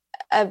feel,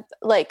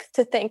 like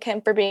to thank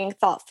him for being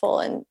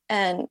thoughtful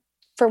and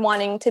for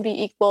wanting to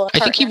be equal. I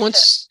think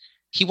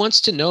he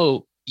wants to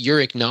know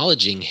you're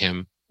acknowledging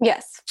him.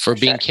 Yes, for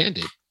being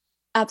candid.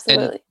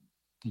 Absolutely.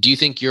 And do you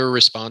think your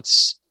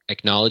response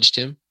acknowledged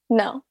him?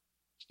 No,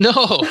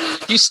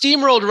 you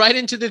steamrolled right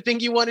into the thing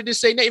you wanted to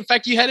say. In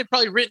fact, you had it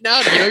probably written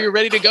out. You're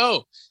ready to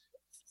go.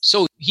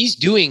 So he's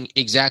doing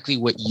exactly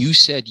what you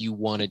said you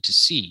wanted to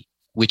see,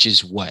 which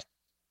is what?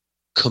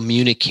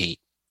 Communicate.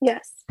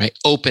 Yes. Right?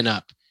 Open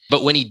up.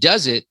 But when he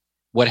does it,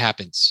 what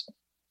happens?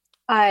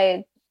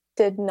 I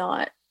did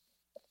not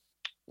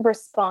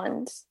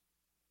respond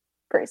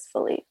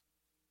gracefully.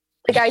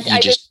 Like I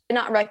did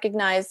not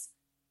recognize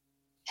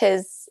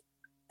his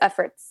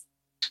efforts.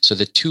 So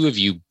the two of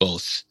you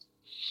both,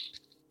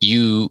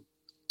 you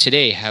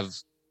today have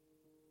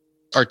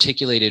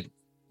articulated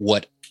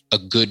what a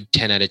good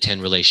 10 out of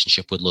 10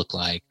 relationship would look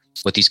like,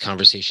 what these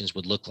conversations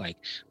would look like.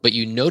 But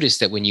you notice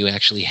that when you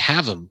actually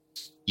have them,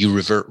 you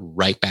revert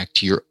right back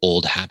to your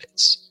old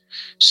habits.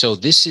 So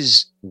this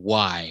is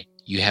why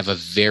you have a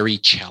very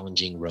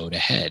challenging road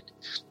ahead.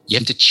 You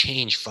have to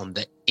change from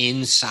the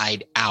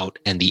inside out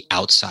and the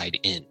outside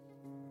in.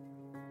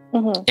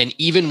 Mm-hmm. And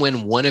even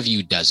when one of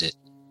you does it,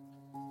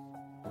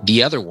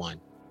 the other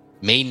one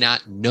may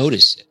not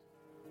notice it.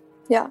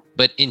 Yeah.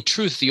 But in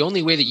truth, the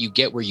only way that you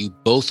get where you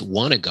both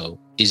want to go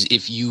is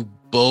if you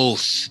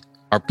both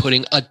are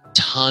putting a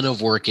ton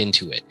of work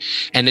into it.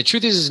 And the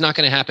truth is, it's not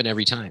going to happen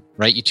every time,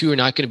 right? You two are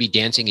not going to be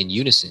dancing in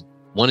unison.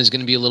 One is going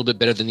to be a little bit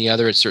better than the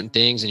other at certain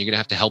things, and you're going to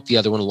have to help the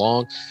other one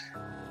along.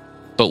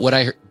 But what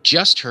I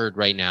just heard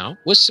right now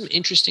was some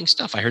interesting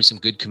stuff. I heard some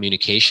good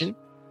communication.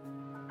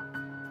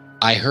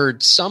 I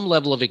heard some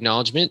level of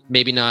acknowledgement,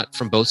 maybe not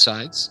from both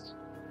sides.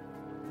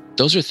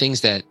 Those are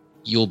things that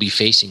you'll be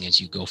facing as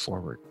you go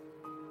forward.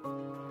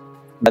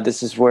 But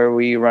this is where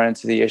we run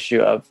into the issue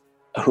of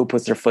who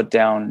puts their foot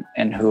down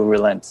and who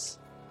relents.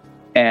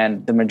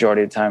 And the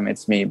majority of the time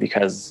it's me,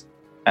 because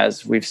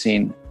as we've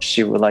seen,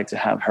 she would like to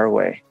have her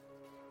way.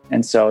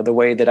 And so the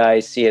way that I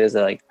see it is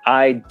that like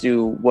I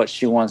do what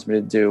she wants me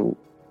to do,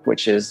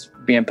 which is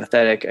be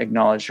empathetic,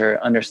 acknowledge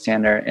her,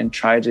 understand her, and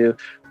try to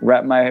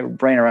wrap my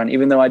brain around,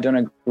 even though I don't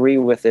agree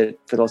with it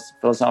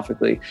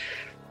philosophically.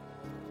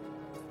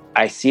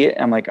 I see it,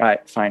 I'm like, all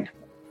right, fine,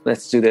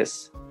 let's do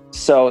this.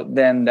 So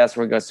then that's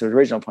where it goes to the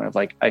original point of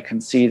like, I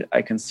concede.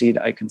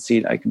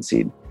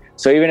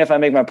 So even if I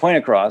make my point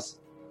across,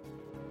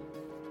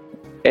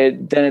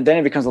 then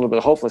it becomes a little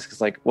bit hopeless because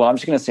like, well, I'm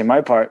just going to say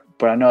my part,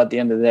 but I know at the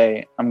end of the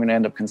day, I'm going to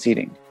end up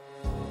conceding.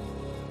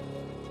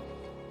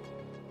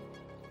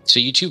 So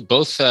you two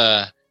both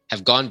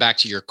have gone back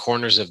to your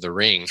corners of the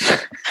ring.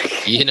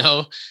 You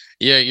know,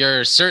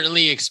 you're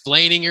certainly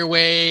explaining your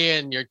way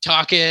and you're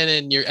talking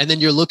and then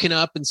you're looking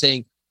up and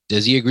saying,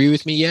 does he agree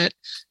with me yet?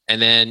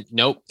 And then,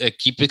 nope,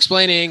 keep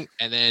explaining.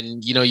 And then,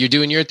 you know, you're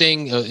doing your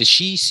thing. Is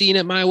she seeing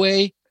it my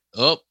way?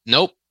 Oh,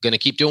 nope. Going to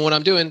keep doing what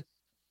I'm doing.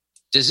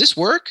 Does this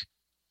work?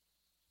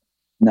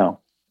 No.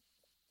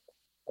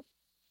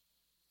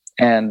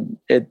 And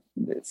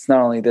it's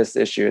not only this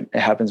issue, it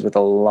happens with a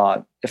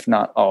lot, if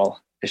not all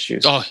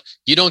issues. Oh,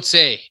 you don't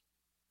say.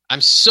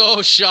 I'm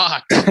so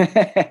shocked.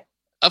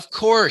 Of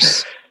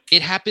course.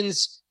 It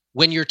happens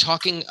when you're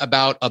talking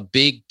about a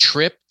big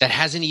trip that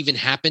hasn't even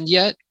happened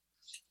yet.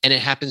 And it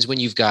happens when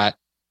you've got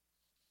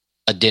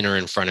a dinner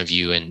in front of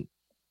you and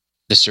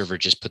the server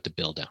just put the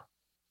bill down.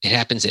 It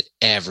happens at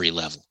every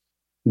level.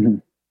 Mm-hmm.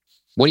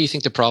 What do you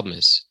think the problem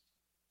is?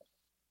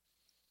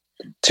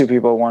 Two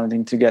people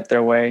wanting to get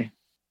their way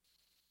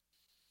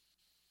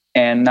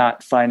and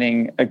not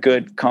finding a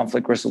good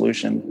conflict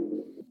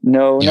resolution.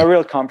 No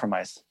real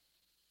compromise.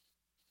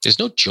 There's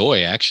no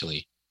joy,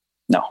 actually.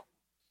 No.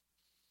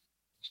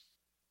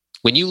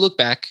 When you look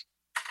back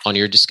on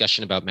your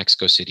discussion about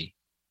Mexico City,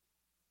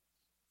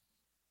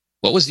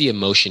 what was the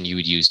emotion you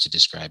would use to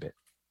describe it?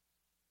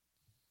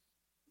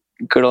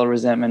 Good old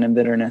resentment and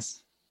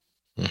bitterness.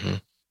 Mm-hmm.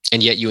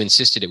 And yet you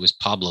insisted it was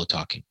Pablo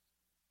talking,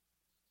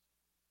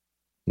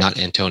 not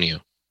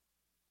Antonio.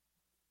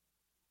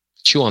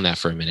 Chew on that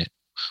for a minute.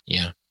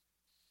 Yeah.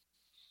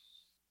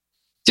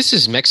 This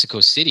is Mexico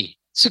City.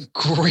 It's a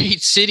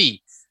great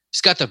city. It's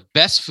got the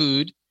best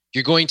food.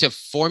 You're going to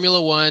Formula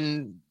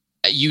One.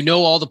 You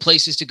know all the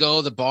places to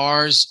go, the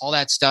bars, all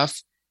that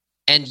stuff.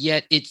 And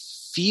yet it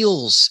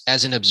feels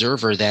as an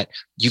observer that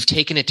you've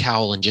taken a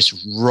towel and just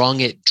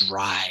wrung it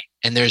dry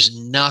and there's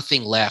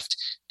nothing left.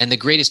 And the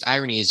greatest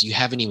irony is you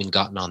haven't even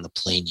gotten on the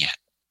plane yet.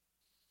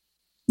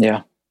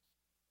 Yeah.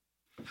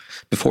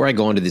 Before I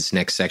go into this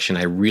next section,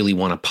 I really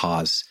want to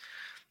pause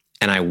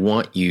and I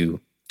want you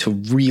to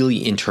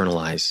really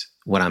internalize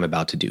what I'm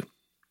about to do.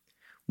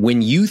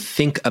 When you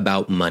think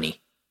about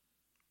money,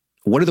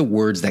 what are the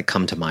words that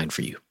come to mind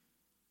for you?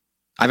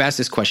 I've asked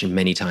this question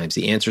many times.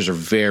 The answers are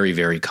very,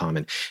 very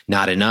common.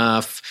 Not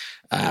enough,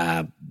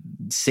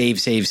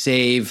 save.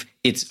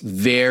 It's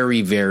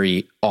very,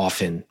 very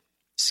often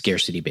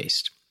scarcity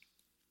based.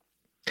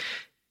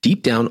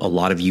 Deep down, a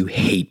lot of you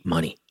hate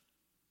money.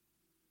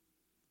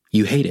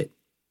 You hate it.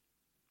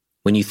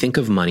 When you think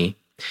of money,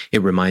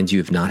 it reminds you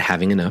of not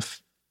having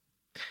enough.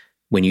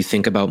 When you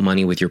think about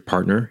money with your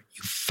partner,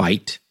 you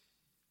fight.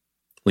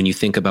 When you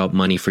think about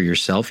money for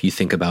yourself, you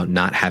think about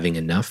not having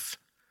enough.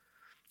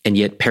 And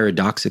yet,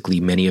 paradoxically,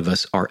 many of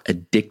us are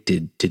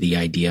addicted to the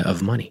idea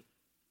of money.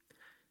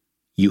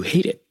 You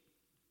hate it.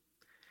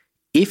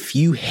 If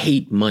you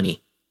hate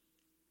money,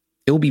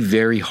 it will be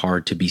very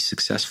hard to be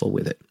successful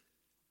with it.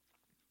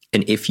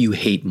 And if you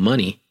hate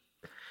money,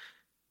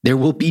 there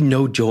will be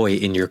no joy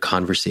in your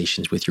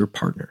conversations with your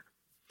partner.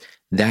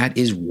 That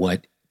is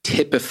what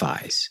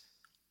typifies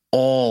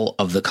all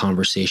of the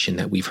conversation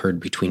that we've heard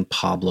between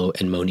Pablo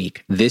and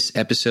Monique this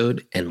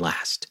episode and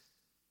last.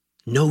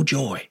 No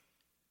joy.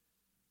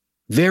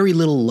 Very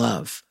little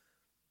love.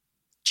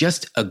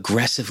 Just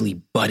aggressively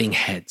butting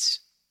heads.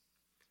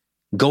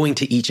 Going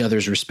to each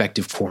other's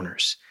respective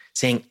corners.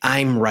 Saying,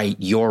 I'm right,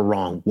 you're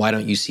wrong. Why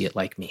don't you see it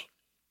like me?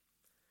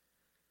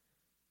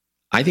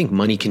 I think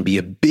money can be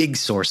a big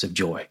source of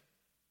joy.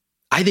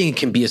 I think it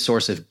can be a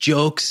source of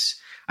jokes.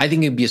 I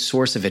think it can be a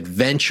source of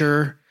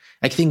adventure.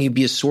 I think it can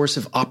be a source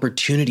of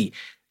opportunity.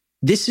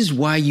 This is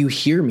why you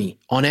hear me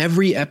on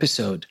every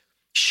episode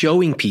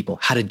showing people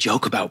how to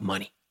joke about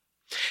money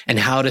and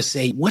how to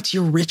say, what's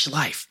your rich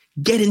life?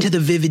 Get into the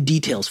vivid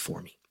details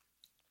for me.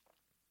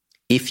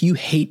 If you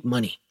hate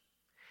money,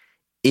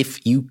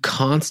 if you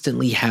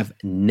constantly have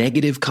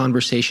negative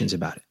conversations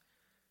about it,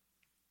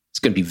 it's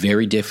going to be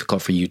very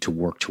difficult for you to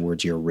work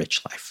towards your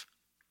rich life.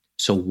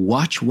 So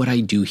watch what I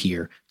do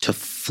here to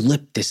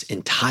flip this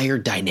entire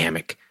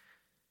dynamic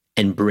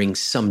and bring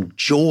some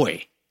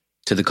joy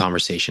to the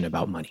conversation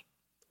about money.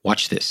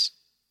 Watch this.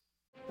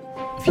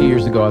 A few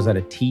years ago, I was at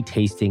a tea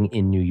tasting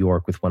in New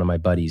York with one of my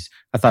buddies.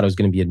 I thought it was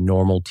going to be a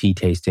normal tea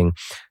tasting.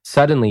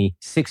 Suddenly,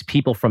 6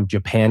 people from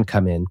Japan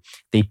come in.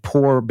 They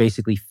pour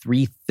basically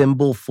 3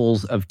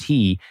 thimblefuls of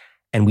tea,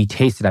 and we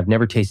tasted. I've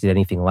never tasted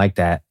anything like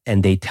that.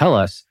 And they tell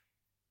us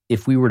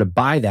if we were to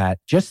buy that,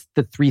 just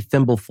the 3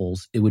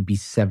 thimblefuls, it would be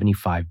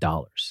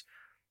 $75.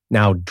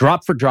 Now,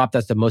 drop for drop,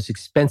 that's the most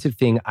expensive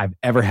thing I've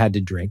ever had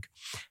to drink.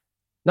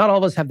 Not all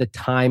of us have the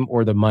time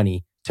or the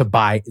money to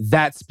buy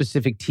that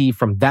specific tea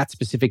from that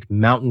specific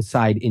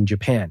mountainside in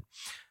Japan.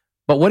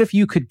 But what if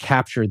you could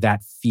capture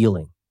that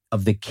feeling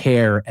of the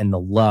care and the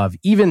love,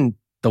 even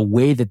the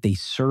way that they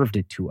served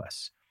it to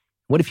us?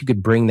 What if you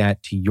could bring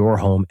that to your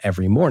home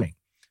every morning?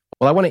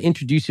 Well, I want to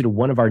introduce you to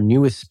one of our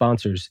newest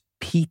sponsors,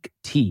 Pique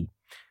Tea.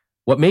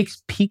 What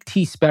makes Pique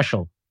Tea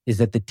special is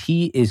that the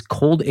tea is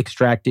cold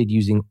extracted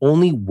using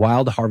only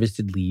wild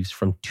harvested leaves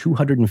from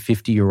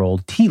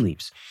 250-year-old tea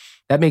leaves.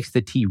 That makes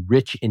the tea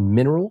rich in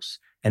minerals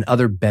and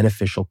other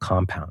beneficial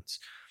compounds.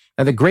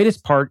 Now, the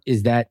greatest part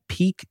is that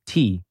Pique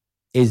Tea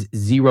is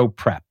zero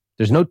prep.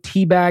 There's no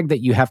tea bag that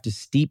you have to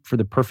steep for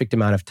the perfect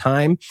amount of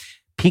time.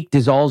 Pique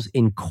dissolves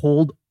in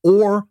cold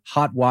or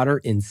hot water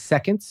in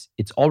seconds.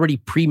 It's already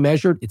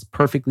pre-measured, it's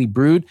perfectly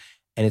brewed,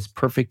 and it's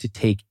perfect to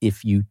take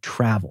if you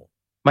travel.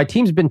 My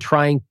team's been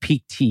trying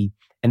Pique Tea,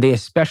 and they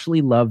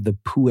especially love the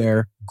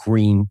Pu'er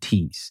green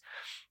teas.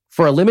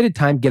 For a limited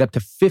time, get up to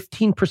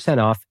 15%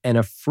 off and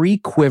a free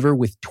quiver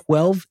with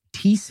 12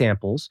 tea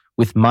samples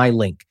with my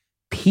link,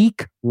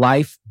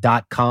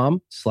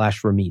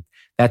 piquelife.com/Ramit.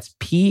 That's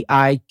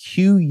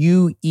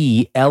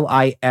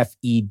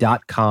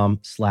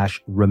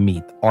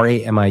piquelife.com/Ramit,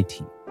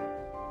 RAMIT.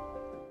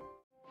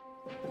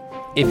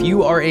 If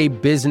you are a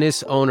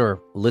business owner,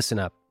 listen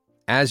up.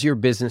 As your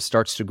business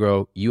starts to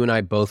grow, you and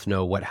I both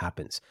know what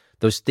happens.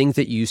 Those things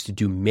that you used to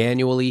do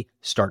manually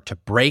start to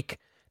break.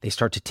 They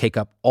start to take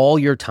up all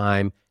your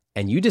time,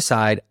 and you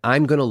decide,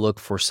 I'm going to look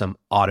for some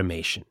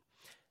automation.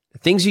 The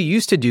things you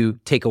used to do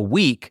take a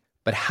week,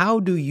 but how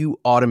do you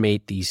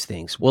automate these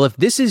things? Well, if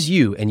this is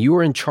you and you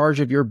are in charge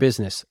of your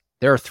business,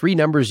 there are 3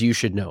 numbers you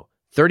should know: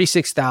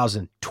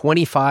 36,000,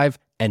 25,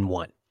 and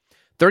 1.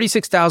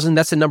 36,000,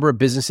 that's the number of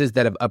businesses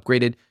that have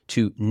upgraded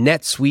to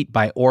NetSuite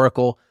by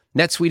Oracle.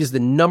 NetSuite is the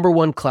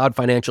 #1 cloud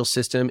financial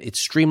system. It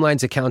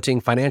streamlines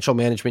accounting, financial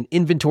management,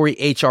 inventory,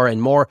 HR,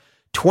 and more.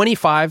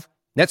 25,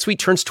 NetSuite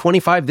turns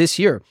 25 this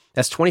year.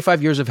 That's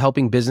 25 years of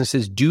helping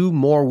businesses do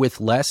more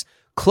with less,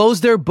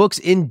 close their books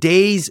in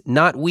days,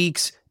 not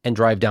weeks, and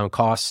drive down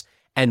costs.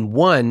 And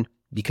 1,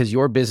 because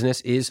your business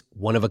is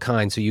one of a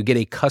kind. So you get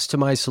a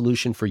customized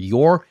solution for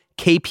your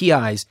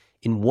KPIs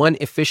in one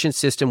efficient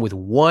system with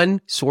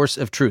one source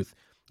of truth.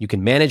 You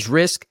can manage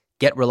risk,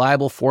 get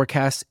reliable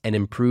forecasts, and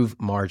improve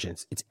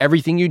margins. It's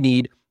everything you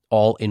need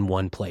all in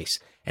one place.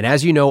 And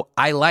as you know,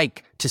 I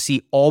like to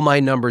see all my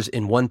numbers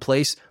in one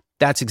place.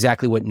 That's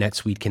exactly what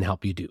NetSuite can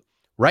help you do.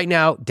 Right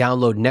now,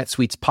 download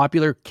NetSuite's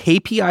popular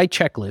KPI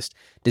checklist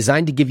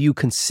designed to give you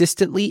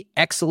consistently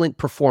excellent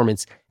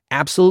performance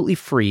absolutely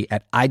free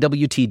at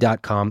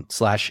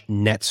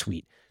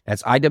iwt.com/NetSuite.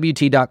 That's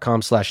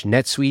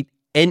iwt.com/NetSuite,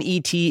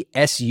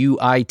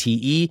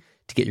 NETSUITE,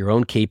 to get your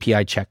own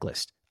KPI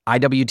checklist.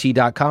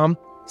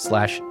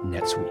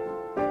 iwt.com/NetSuite.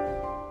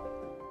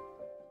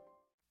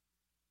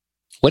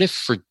 What if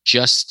for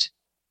just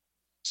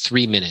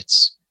 3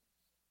 minutes,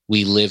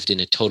 we lived in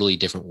a totally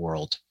different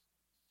world?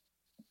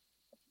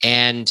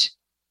 And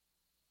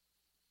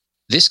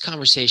this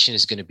conversation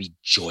is going to be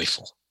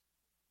joyful.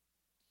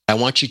 I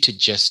want you to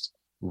just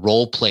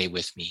role play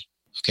with me.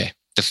 Okay.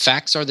 The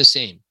facts are the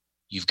same.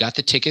 You've got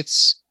the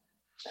tickets.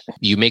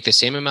 You make the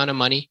same amount of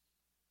money.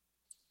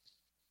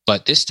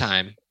 But this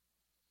time,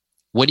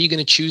 what are you going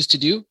to choose to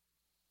do?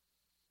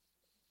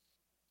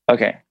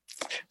 Okay.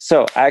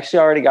 So I actually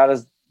already got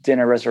us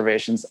dinner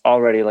reservations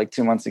already like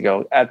 2 months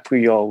ago at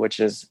Puyol, which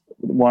is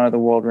one of the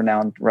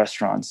world-renowned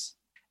restaurants.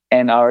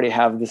 And I already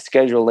have the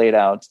schedule laid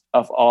out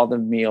of all the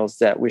meals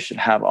that we should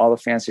have, all the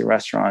fancy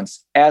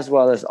restaurants, as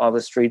well as all the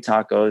street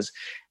tacos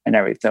and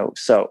everything.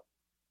 So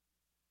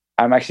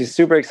I'm actually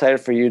super excited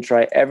for you to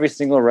try every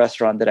single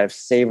restaurant that I've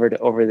savored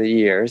over the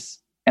years.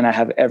 And I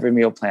have every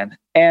meal planned.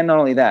 And not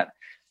only that,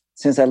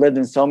 since I lived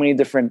in so many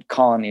different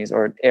colonies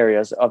or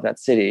areas of that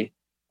city,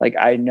 like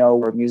I know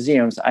where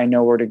museums, I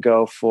know where to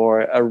go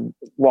for a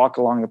walk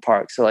along the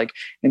park. So like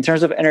in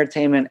terms of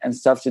entertainment and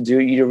stuff to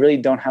do, you really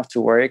don't have to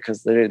worry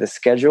because literally the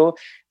schedule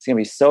is going to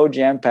be so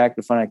jam-packed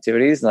with fun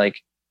activities.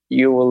 Like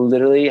you will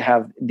literally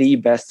have the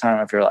best time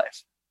of your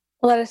life.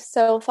 Well, that is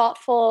so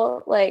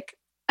thoughtful. Like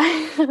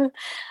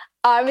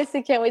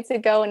obviously can't wait to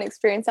go and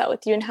experience that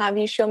with you and have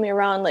you show me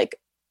around like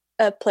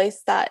a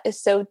place that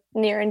is so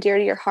near and dear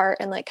to your heart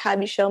and like have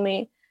you show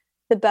me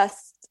the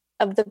best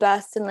of the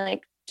best and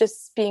like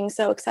just being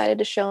so excited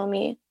to show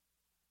me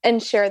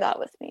and share that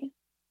with me.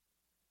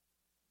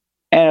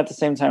 And at the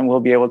same time,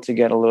 we'll be able to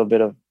get a little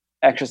bit of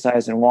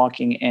exercise and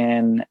walking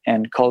in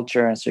and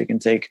culture. And so you can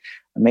take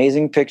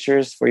amazing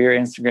pictures for your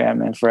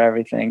Instagram and for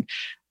everything.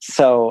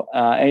 So,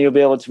 and you'll be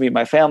able to meet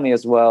my family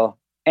as well.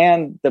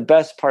 And the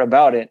best part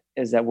about it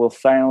is that we'll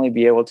finally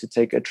be able to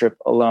take a trip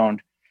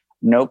alone.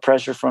 No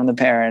pressure from the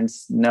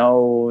parents,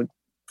 nothing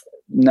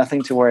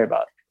to worry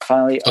about.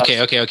 Finally.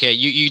 Okay.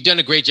 You've done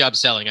a great job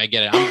selling. I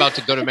get it. I'm about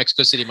to go to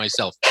Mexico City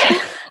myself.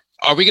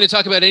 Are we going to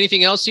talk about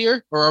anything else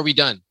here or are we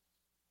done?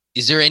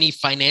 Is there any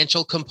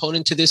financial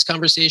component to this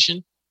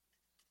conversation?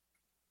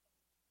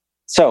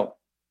 So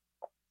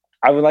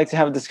I would like to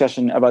have a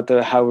discussion about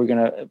how we're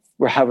going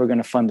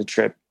to fund the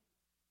trip.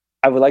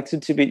 I would like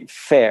to be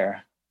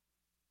fair.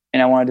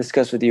 And I want to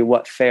discuss with you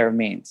what fair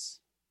means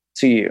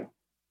to you.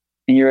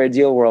 In your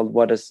ideal world,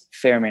 what does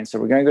fair mean? So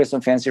we're going to go to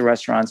some fancy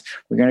restaurants.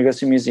 We're going to go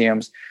to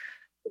museums.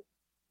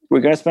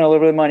 We're going to spend a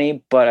little bit of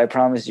money, but I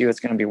promise you it's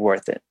going to be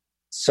worth it.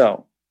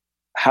 So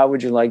how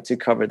would you like to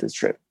cover this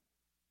trip?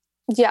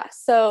 Yeah.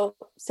 So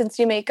since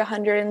you make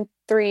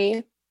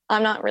 103,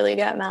 I'm not really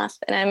good at math,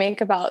 and I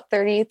make about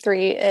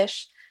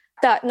 33-ish.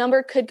 That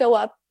number could go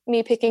up,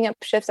 me picking up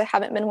shifts. I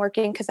haven't been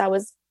working because I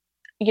was,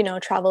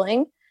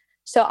 traveling.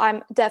 So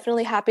I'm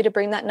definitely happy to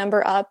bring that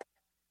number up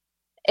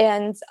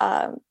and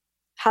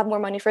have more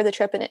money for the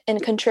trip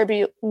and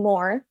contribute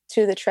more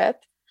to the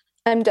trip.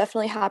 I'm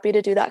definitely happy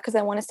to do that because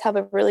I want us to have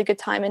a really good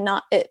time and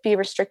not it be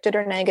restricted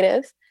or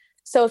negative.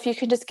 So if you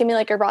could just give me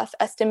like a rough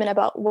estimate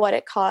about what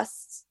it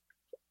costs.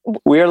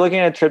 We are looking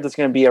at a trip that's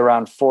going to be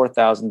around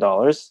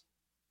 $4,000.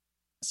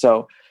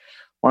 So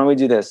why don't we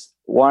do this?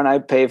 One, I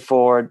pay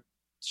for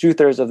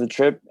 2/3 of the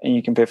trip and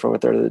you can pay for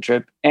 1/3 of the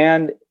trip.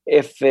 And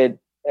if it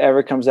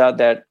ever comes out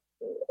that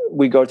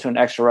we go to an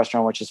extra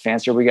restaurant, which is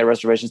fancier, we get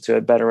reservations to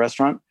a better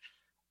restaurant,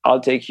 I'll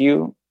take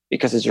you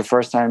because it's your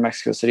first time in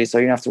Mexico City. So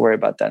you don't have to worry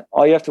about that.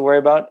 All you have to worry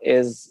about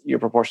is your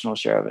proportional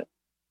share of it.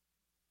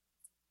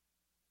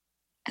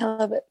 I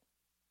love it.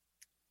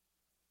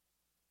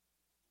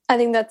 I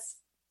think that's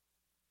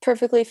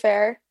perfectly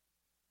fair.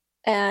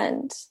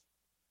 And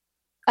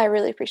I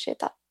really appreciate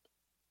that.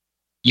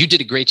 You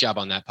did a great job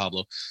on that,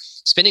 Pablo.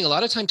 Spending a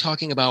lot of time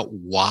talking about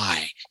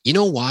why. You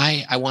know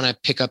why I want to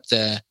pick up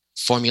the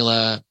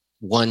Formula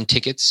One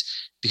tickets?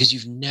 Because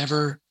you've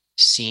never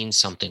seen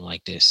something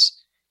like this.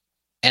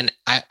 And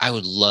I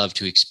would love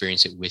to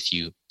experience it with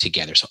you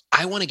together. So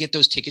I want to get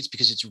those tickets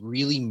because it's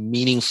really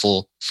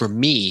meaningful for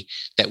me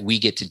that we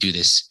get to do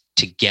this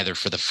together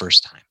for the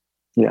first time.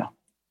 Yeah.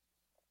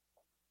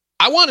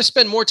 I want to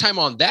spend more time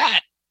on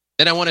that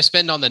than I want to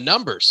spend on the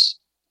numbers.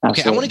 Okay.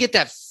 Absolutely. I want to get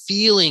that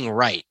feeling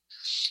right.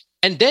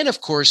 And then,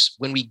 of course,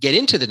 when we get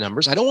into the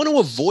numbers, I don't want to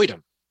avoid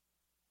them.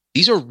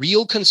 These are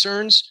real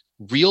concerns,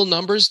 real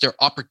numbers. They're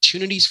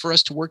opportunities for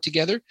us to work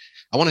together.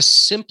 I want to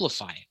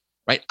simplify it.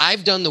 Right?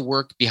 I've done the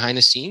work behind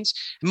the scenes.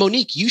 And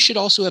Monique, you should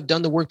also have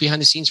done the work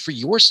behind the scenes for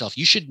yourself.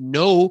 You should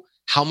know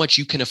how much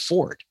you can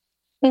afford.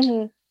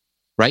 Mm-hmm.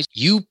 Right?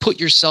 You put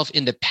yourself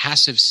in the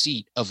passive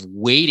seat of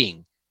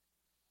waiting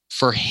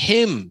for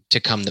him to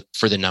come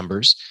for the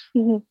numbers.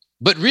 Mm-hmm.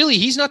 But really,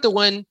 he's not the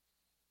one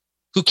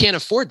who can't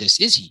afford this,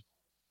 is he?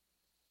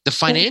 The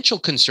financial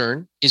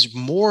concern is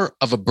more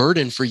of a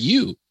burden for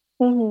you.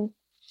 Mm-hmm.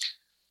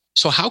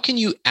 So how can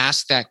you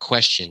ask that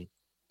question,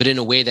 but in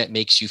a way that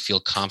makes you feel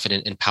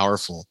confident and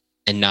powerful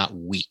and not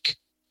weak?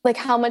 Like,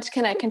 how much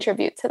can I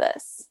contribute to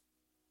this?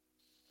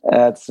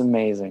 That's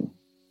amazing.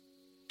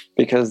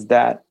 Because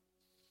that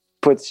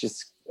puts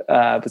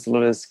a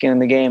little bit of skin in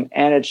the game,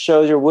 and it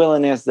shows your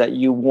willingness that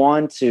you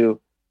want to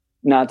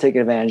not take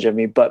advantage of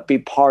me, but be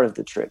part of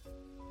the trip.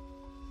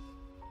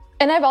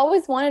 And I've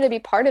always wanted to be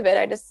part of it.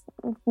 I just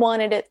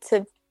wanted it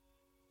to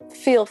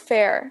feel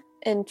fair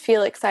and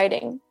feel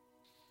exciting.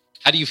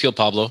 How do you feel,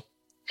 Pablo?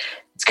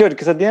 It's good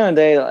because at the end of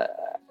the day,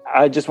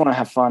 I just want to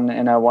have fun,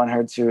 and I want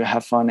her to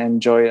have fun and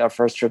enjoy our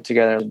first trip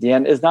together. At the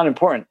end, it's not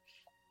important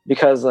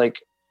because like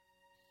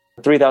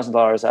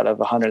 $3,000 out of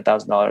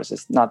 $100,000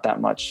 is not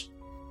that much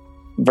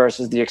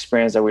versus the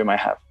experience that we might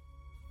have.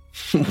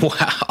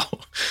 Wow.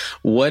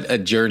 What a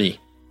journey.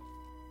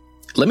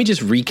 Let me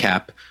just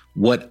recap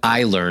what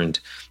I learned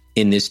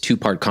in this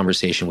two-part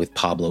conversation with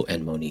Pablo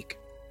and Monique.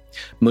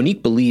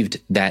 Monique believed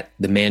that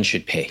the man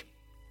should pay.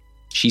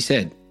 She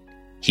said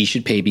he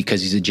should pay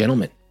because he's a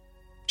gentleman.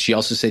 She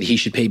also said he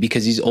should pay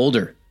because he's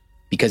older,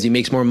 because he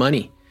makes more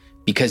money,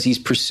 because he's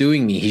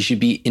pursuing me. He should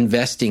be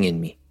investing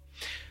in me.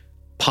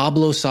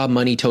 Pablo saw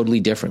money totally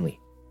differently.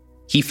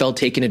 He felt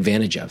taken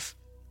advantage of.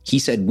 He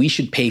said we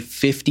should pay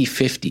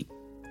 50-50,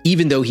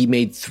 even though he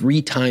made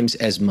 3 times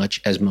as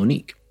much as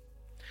Monique.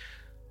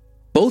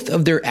 Both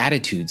of their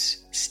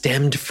attitudes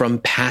stemmed from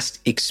past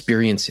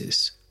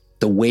experiences,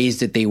 the ways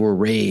that they were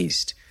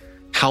raised,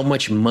 how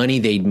much money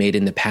they'd made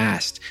in the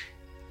past,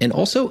 and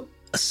also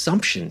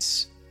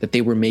assumptions that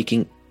they were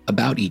making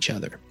about each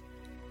other.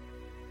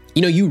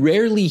 You know, you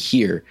rarely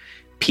hear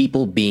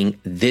people being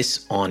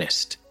this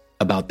honest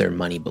about their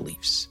money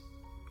beliefs.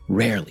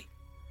 Rarely.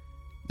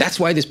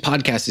 That's why this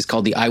podcast is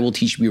called the I Will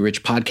Teach You to Be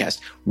Rich podcast.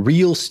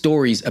 Real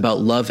stories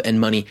about love and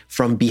money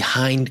from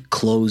behind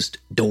closed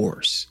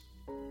doors.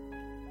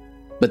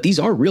 But these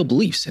are real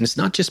beliefs, and it's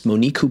not just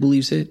Monique who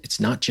believes it. It's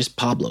not just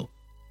Pablo.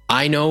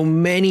 I know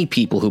many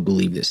people who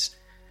believe this.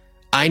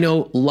 I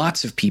know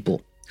lots of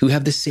people who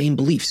have the same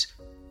beliefs.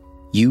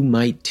 You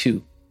might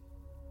too.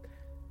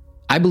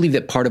 I believe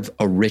that part of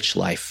a rich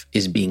life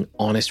is being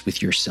honest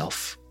with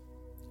yourself.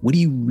 What do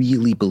you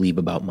really believe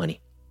about money?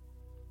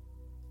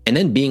 And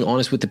then being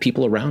honest with the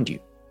people around you.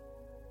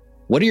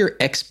 What are your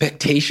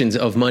expectations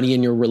of money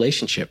in your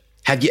relationship?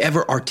 Have you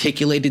ever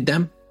articulated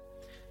them?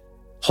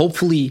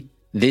 Hopefully,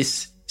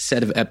 this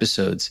set of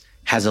episodes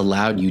has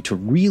allowed you to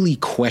really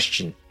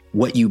question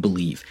what you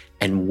believe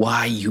and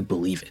why you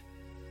believe it.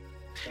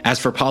 As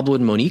for Pablo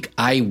and Monique,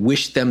 I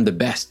wish them the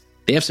best.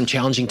 They have some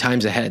challenging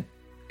times ahead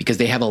because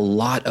they have a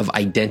lot of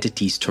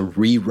identities to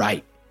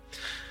rewrite.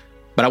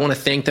 But I want to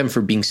thank them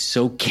for being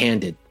so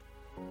candid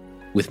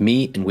with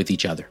me and with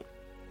each other.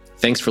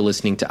 Thanks for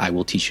listening to I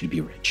Will Teach You to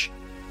Be Rich.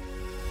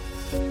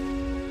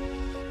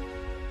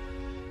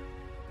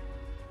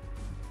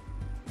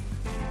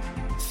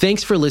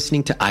 Thanks for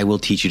listening to I Will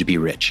Teach You to Be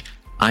Rich.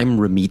 I'm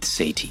Ramit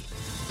Sethi.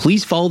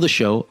 Please follow the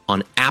show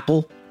on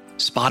Apple,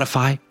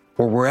 Spotify,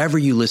 or wherever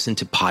you listen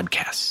to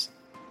podcasts.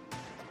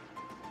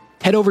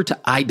 Head over to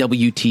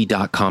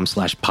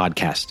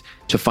iwt.com/podcast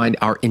to find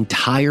our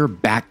entire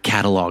back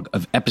catalog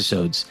of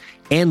episodes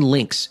and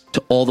links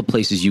to all the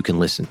places you can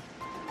listen.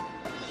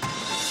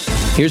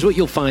 Here's what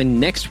you'll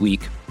find next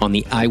week on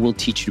the I Will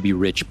Teach You to Be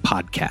Rich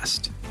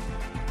podcast.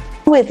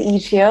 With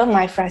each year,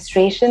 my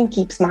frustration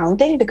keeps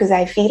mounting because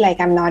I feel like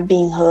I'm not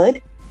being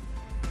heard.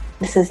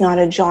 This is not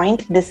a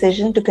joint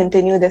decision to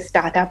continue this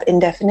startup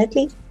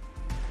indefinitely.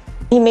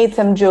 He made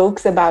some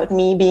jokes about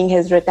me being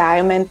his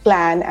retirement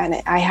plan, and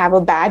I have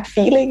a bad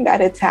feeling that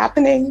it's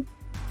happening.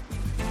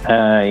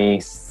 I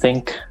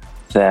think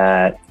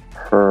that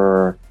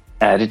her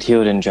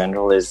attitude in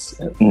general is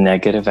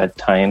negative at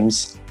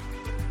times.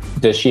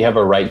 Does she have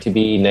a right to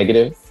be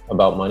negative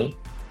about money?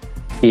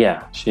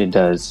 Yeah, she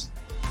does.